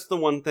that's the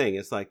one thing.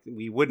 It's like,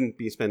 we wouldn't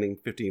be spending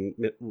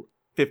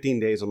 15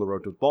 days on the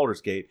road to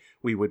Baldur's Gate.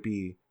 We would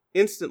be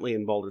instantly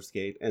in Baldur's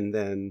Gate and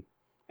then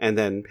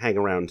hang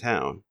around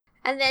town.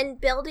 And then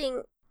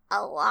building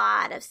a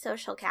lot of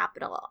social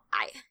capital.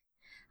 I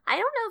don't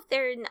know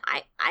if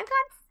I've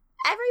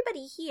got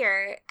everybody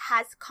here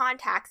has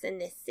contacts in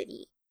this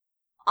city.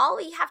 All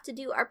we have to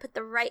do are put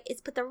the right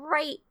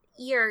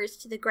ears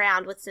to the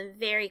ground with some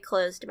very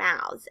closed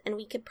mouths, and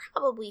we could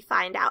probably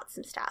find out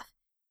some stuff.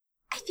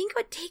 I think it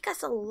would take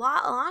us a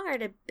lot longer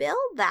to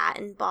build that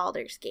in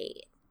Baldur's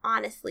Gate,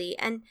 honestly.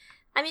 And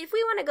I mean, if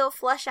we want to go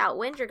flush out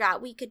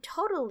Wintergott, we could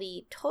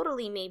totally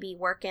maybe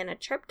work in a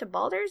trip to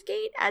Baldur's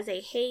Gate as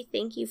a, hey,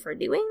 thank you for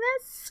doing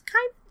this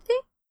kind of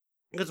thing.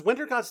 Because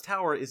Wintergod's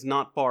Tower is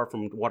not far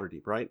from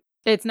Waterdeep, right?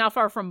 It's not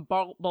far from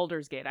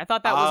Baldur's Gate. I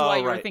thought that was why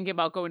you were right. thinking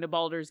about going to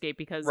Baldur's Gate,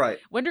 because Right.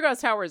 Wintergod's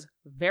Tower is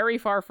very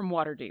far from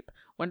Waterdeep.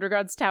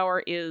 Wintergod's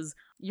Tower is,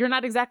 you're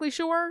not exactly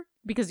sure,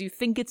 because you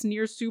think it's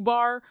near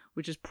Subar,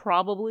 which is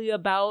probably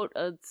about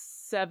a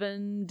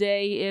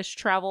 7-day-ish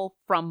travel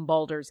from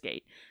Baldur's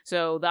Gate.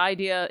 So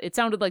it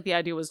sounded like the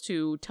idea was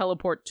to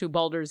teleport to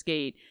Baldur's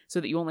Gate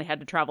so that you only had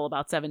to travel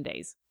about 7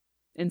 days,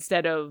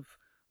 instead of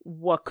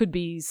what could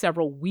be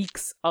several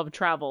weeks of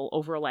travel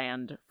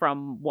overland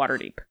from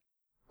Waterdeep.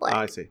 But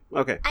I see.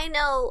 Okay. I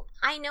know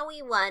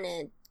we want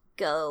to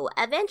go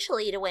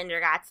eventually to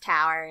Wintergott's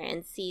Tower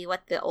and see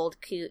what the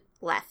old coot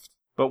left.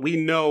 But we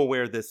know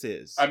where this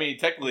is. I mean,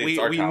 technically, it's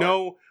our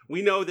tower.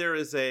 We know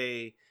there's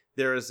a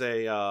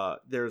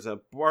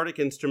bardic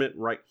instrument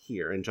right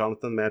here, and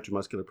Jonathan the Magic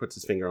Muscular puts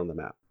his finger on the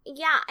map.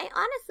 Yeah, I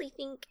honestly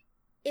think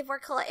if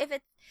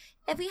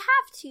we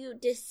have to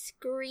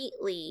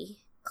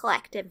discreetly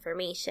collect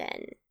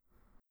information.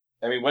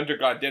 I mean,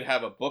 Wintergod did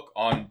have a book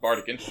on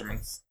bardic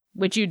instruments.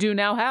 Which you do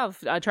now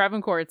have.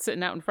 Travancore, it's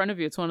sitting out in front of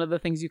you. It's one of the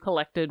things you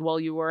collected while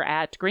you were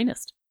at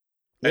Greenest.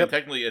 And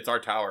technically, it's our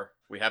tower.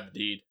 We have the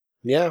deed.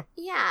 Yeah.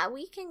 Yeah,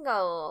 we can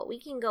go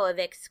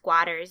evict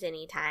squatters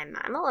anytime.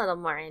 I'm a little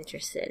more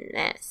interested in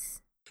this.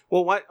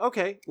 Well, why?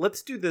 Okay,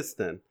 let's do this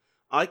then.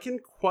 I can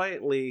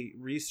quietly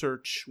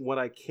research what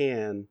I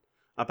can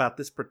about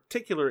this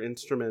particular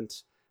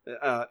instrument,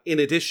 in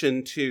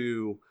addition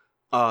to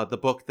the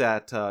book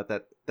that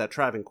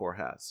Travancore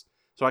has.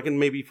 So I can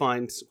maybe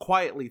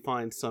quietly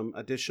find some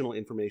additional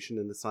information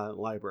in the Silent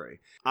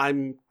Library.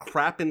 I'm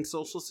crap in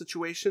social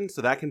situations,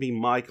 so that can be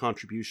my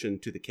contribution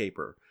to the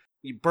caper.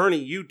 Bernie,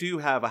 you do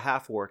have a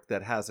half-orc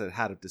that has a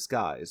hat of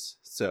disguise,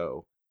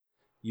 so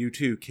you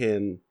two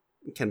can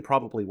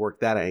probably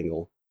work that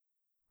angle.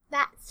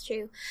 That's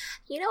true.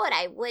 You know what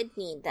I would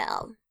need,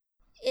 though,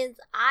 is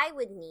I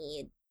would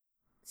need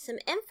some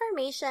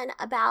information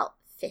about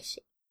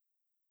fishing.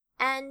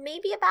 And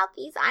maybe about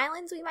these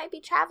islands we might be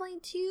traveling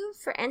to.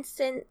 For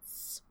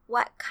instance,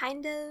 what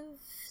kind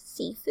of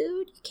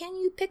seafood can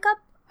you pick up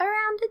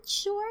around its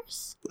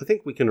shores? I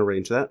think we can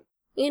arrange that.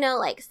 You know,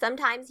 like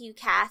sometimes you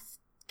catch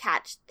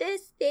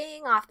this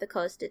thing off the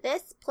coast of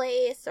this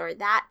place or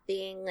that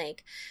thing.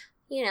 Like,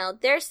 you know,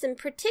 there's some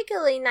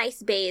particularly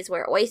nice bays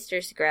where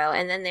oysters grow,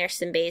 and then there's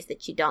some bays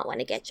that you don't want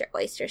to get your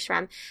oysters from.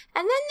 And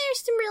then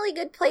there's some really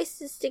good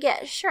places to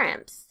get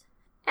shrimps.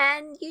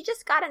 And you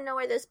just gotta know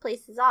where those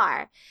places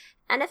are.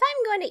 And if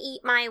I'm going to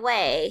eat my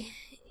way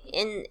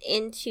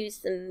into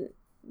some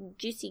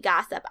juicy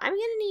gossip, I'm going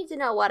to need to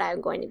know what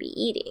I'm going to be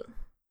eating.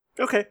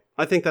 Okay,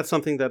 I think that's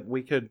something that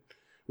we could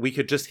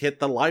just hit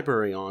the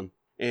library on.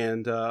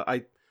 And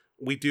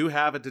we do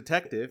have a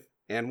detective,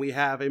 and we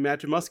have a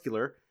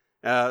Magimuscular.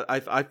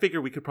 I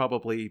figure we could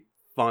probably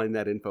find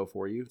that info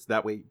for you, so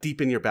that way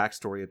deepen your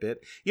backstory a bit.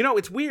 You know,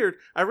 it's weird.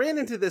 I ran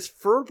into this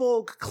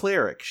Furbolg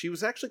cleric. She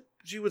was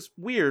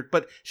weird,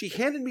 but she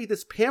handed me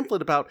this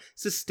pamphlet about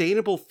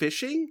sustainable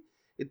fishing.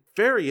 It's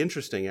very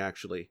interesting,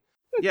 actually.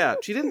 Yeah,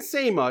 she didn't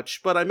say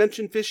much, but I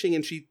mentioned fishing,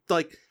 and she,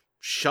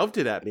 shoved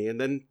it at me and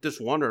then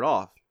just wandered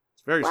off.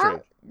 It's very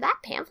strange. That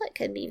pamphlet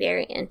could be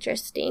very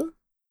interesting.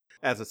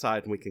 As a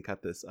side, we can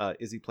cut this.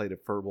 Izzy played a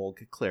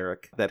Furbolg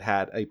cleric that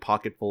had a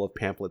pocket full of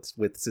pamphlets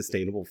with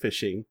sustainable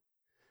fishing.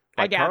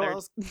 I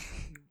gathered.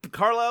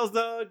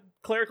 Carlisle's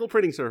clerical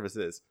printing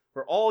services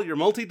for all your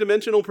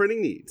multi-dimensional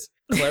printing needs.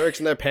 Clerics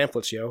and their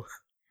pamphlets, yo.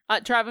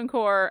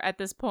 Travancore at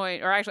this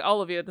point, or actually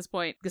all of you at this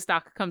point,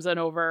 Gestak comes on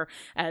over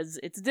as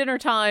it's dinner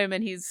time,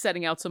 and he's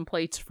setting out some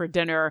plates for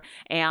dinner,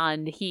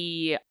 and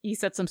he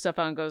sets some stuff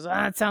out and goes,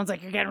 it sounds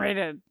like you're getting ready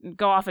to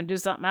go off and do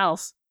something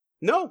else.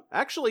 No,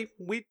 actually,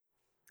 we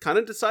kind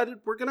of decided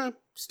we're going to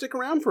stick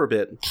around for a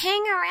bit.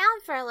 Hang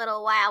around for a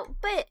little while,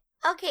 but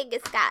okay,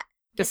 Gestak.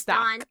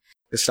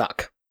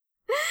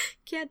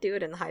 Can't do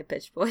it in the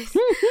high-pitched voice.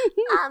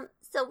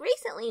 So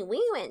recently we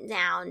went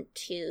down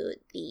to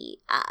the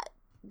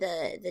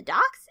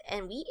docks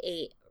and we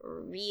ate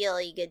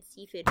really good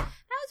seafood. And I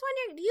was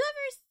wondering, do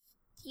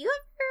you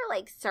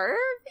ever serve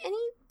any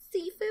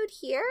seafood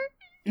here?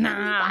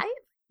 Nah.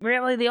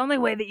 Really, the only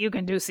way that you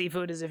can do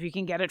seafood is if you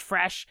can get it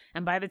fresh,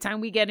 and by the time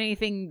we get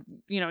anything,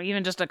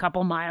 even just a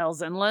couple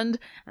miles inland,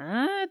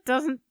 it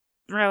doesn't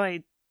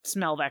really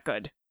smell that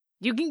good.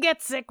 You can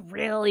get sick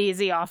real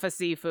easy off of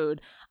seafood.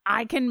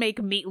 I can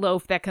make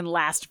meatloaf that can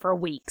last for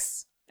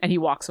weeks. And he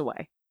walks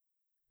away.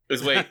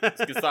 Is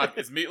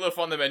Meatloaf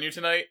on the menu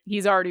tonight?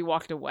 He's already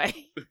walked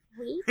away.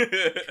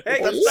 Hey, I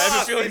have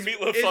a feeling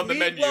Meatloaf's on the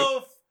menu.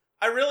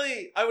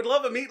 I would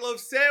love a meatloaf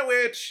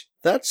sandwich.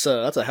 That's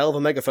a hell of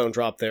a megaphone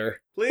drop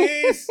there.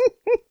 Please.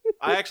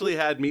 I actually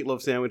had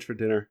meatloaf sandwich for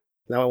dinner.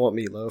 Now I want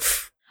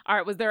meatloaf. All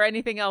right, was there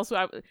anything else?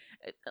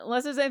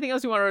 Unless there's anything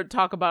else you want to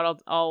talk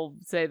about, I'll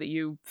say that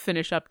you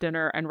finish up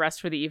dinner and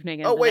rest for the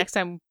evening. And next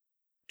time...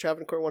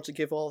 Travancore wants to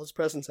give all his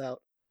presents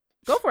out.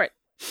 Go for it.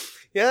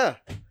 Yeah.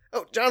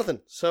 Oh,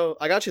 Jonathan, so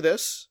I got you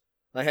this.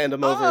 I hand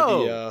him over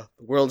the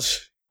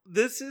world's...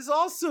 This is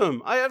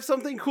awesome. I have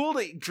something cool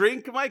to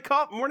drink my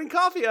morning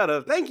coffee out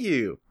of. Thank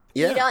you.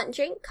 Yeah. You don't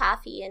drink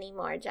coffee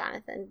anymore,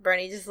 Jonathan.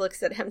 Bernie just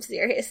looks at him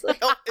seriously.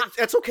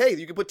 It's okay.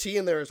 You can put tea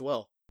in there as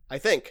well, I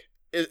think.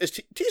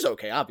 Tea's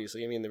okay,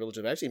 obviously. I mean, the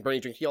religion of vaccine.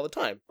 Bernie drinks tea all the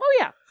time. Oh,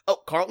 yeah.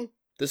 Oh, Carlton,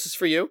 this is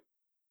for you.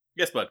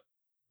 Yes, bud.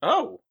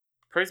 Oh,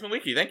 praise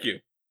Maliki. Thank you.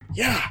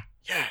 Yeah.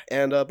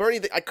 And Bernie,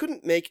 I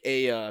couldn't make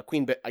a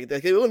queen. I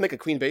wouldn't make a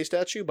Queen Bey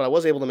statue, but I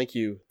was able to make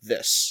you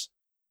this.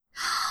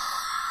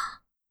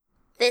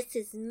 This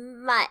is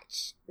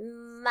much,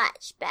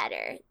 much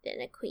better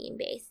than a Queen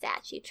Bey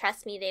statue.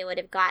 Trust me, they would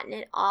have gotten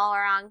it all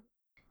wrong.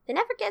 They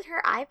never get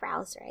her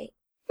eyebrows right.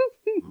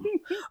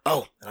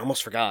 Oh, I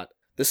almost forgot.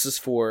 This is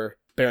for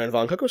Baron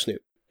von Kokosnoot.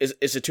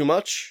 Is it too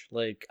much?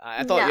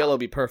 I thought yellow would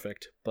be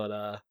perfect,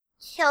 but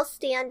He'll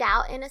stand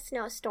out in a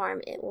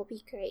snowstorm. It will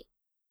be great.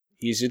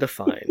 Easy to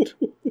find.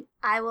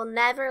 I will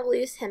never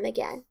lose him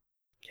again.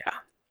 Yeah.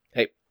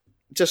 Hey,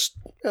 I just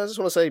want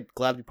to say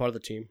glad to be part of the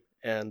team,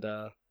 and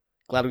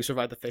glad we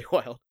survived the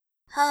Feywild.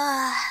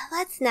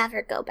 Let's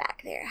never go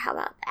back there. How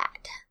about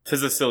that?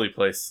 'Tis a silly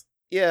place.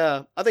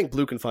 Yeah, I think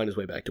Blue can find his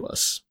way back to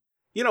us.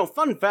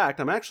 Fun fact,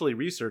 I'm actually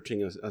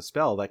researching a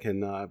spell that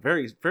can,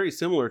 very, very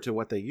similar to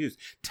what they use,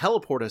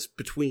 teleport us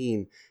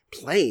between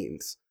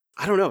planes.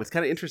 I don't know, it's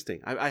kind of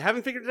interesting. I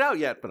haven't figured it out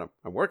yet, but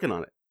I'm working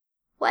on it.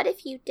 What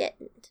if you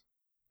didn't?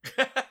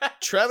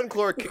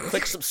 Travancore,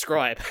 click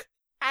subscribe.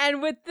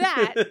 And with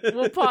that,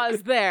 we'll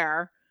pause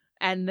there.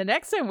 And the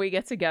next time we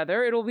get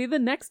together, it'll be the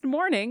next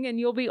morning, and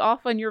you'll be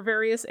off on your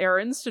various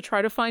errands to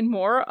try to find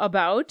more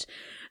about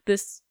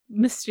this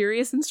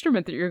mysterious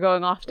instrument that you're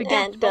going off to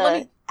get.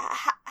 And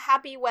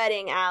happy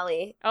wedding,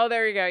 Allie. Oh,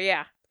 there you go.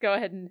 Yeah. Go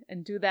ahead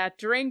and do that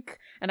drink,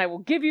 and I will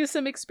give you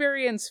some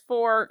experience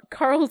for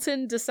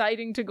Carlton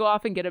deciding to go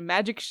off and get a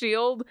magic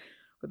shield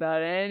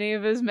without any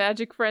of his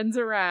magic friends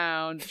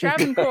around.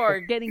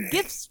 Travancore getting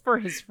gifts for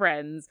his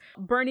friends.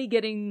 Bernie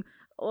getting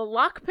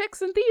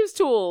lockpicks and thieves'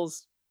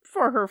 tools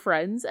for her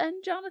friends.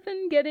 And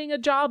Jonathan getting a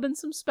job and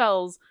some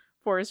spells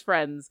for his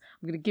friends.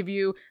 I'm going to give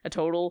you a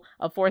total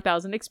of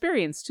 4,000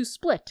 experience to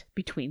split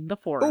between the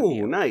four of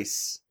you. Oh,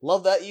 nice.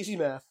 Love that easy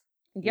math.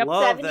 Yep.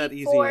 Love that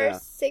easy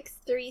math.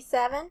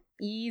 74,637.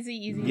 Easy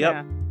Yep.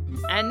 math.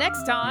 And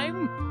next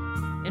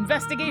time,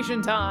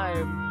 investigation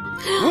time.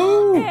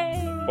 Woo!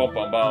 Hey. Bum,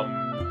 bum,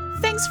 bum.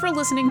 Thanks for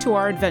listening to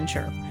our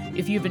adventure.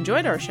 If you've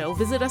enjoyed our show,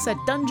 visit us at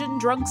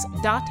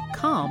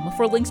dungeondrunks.com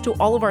for links to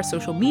all of our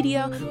social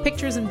media,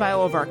 pictures and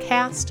bio of our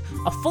cast,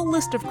 a full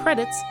list of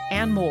credits,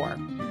 and more.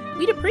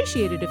 We'd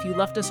appreciate it if you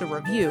left us a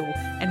review,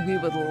 and we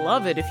would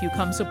love it if you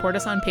come support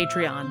us on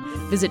Patreon.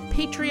 Visit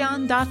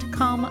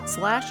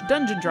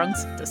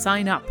patreon.com/dungeondrunks to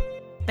sign up.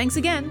 Thanks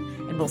again,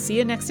 and we'll see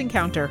you next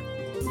encounter.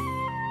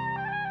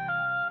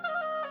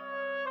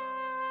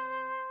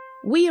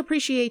 We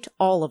appreciate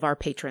all of our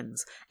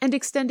patrons and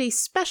extend a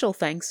special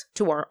thanks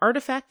to our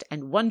Artifact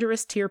and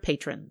Wondrous tier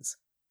patrons.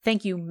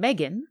 Thank you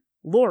Megan,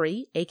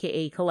 Lori,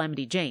 aka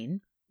Calamity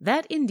Jane,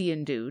 That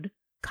Indian Dude,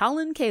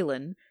 Colin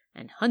Kalin,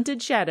 and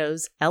Hunted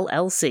Shadows,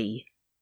 LLC.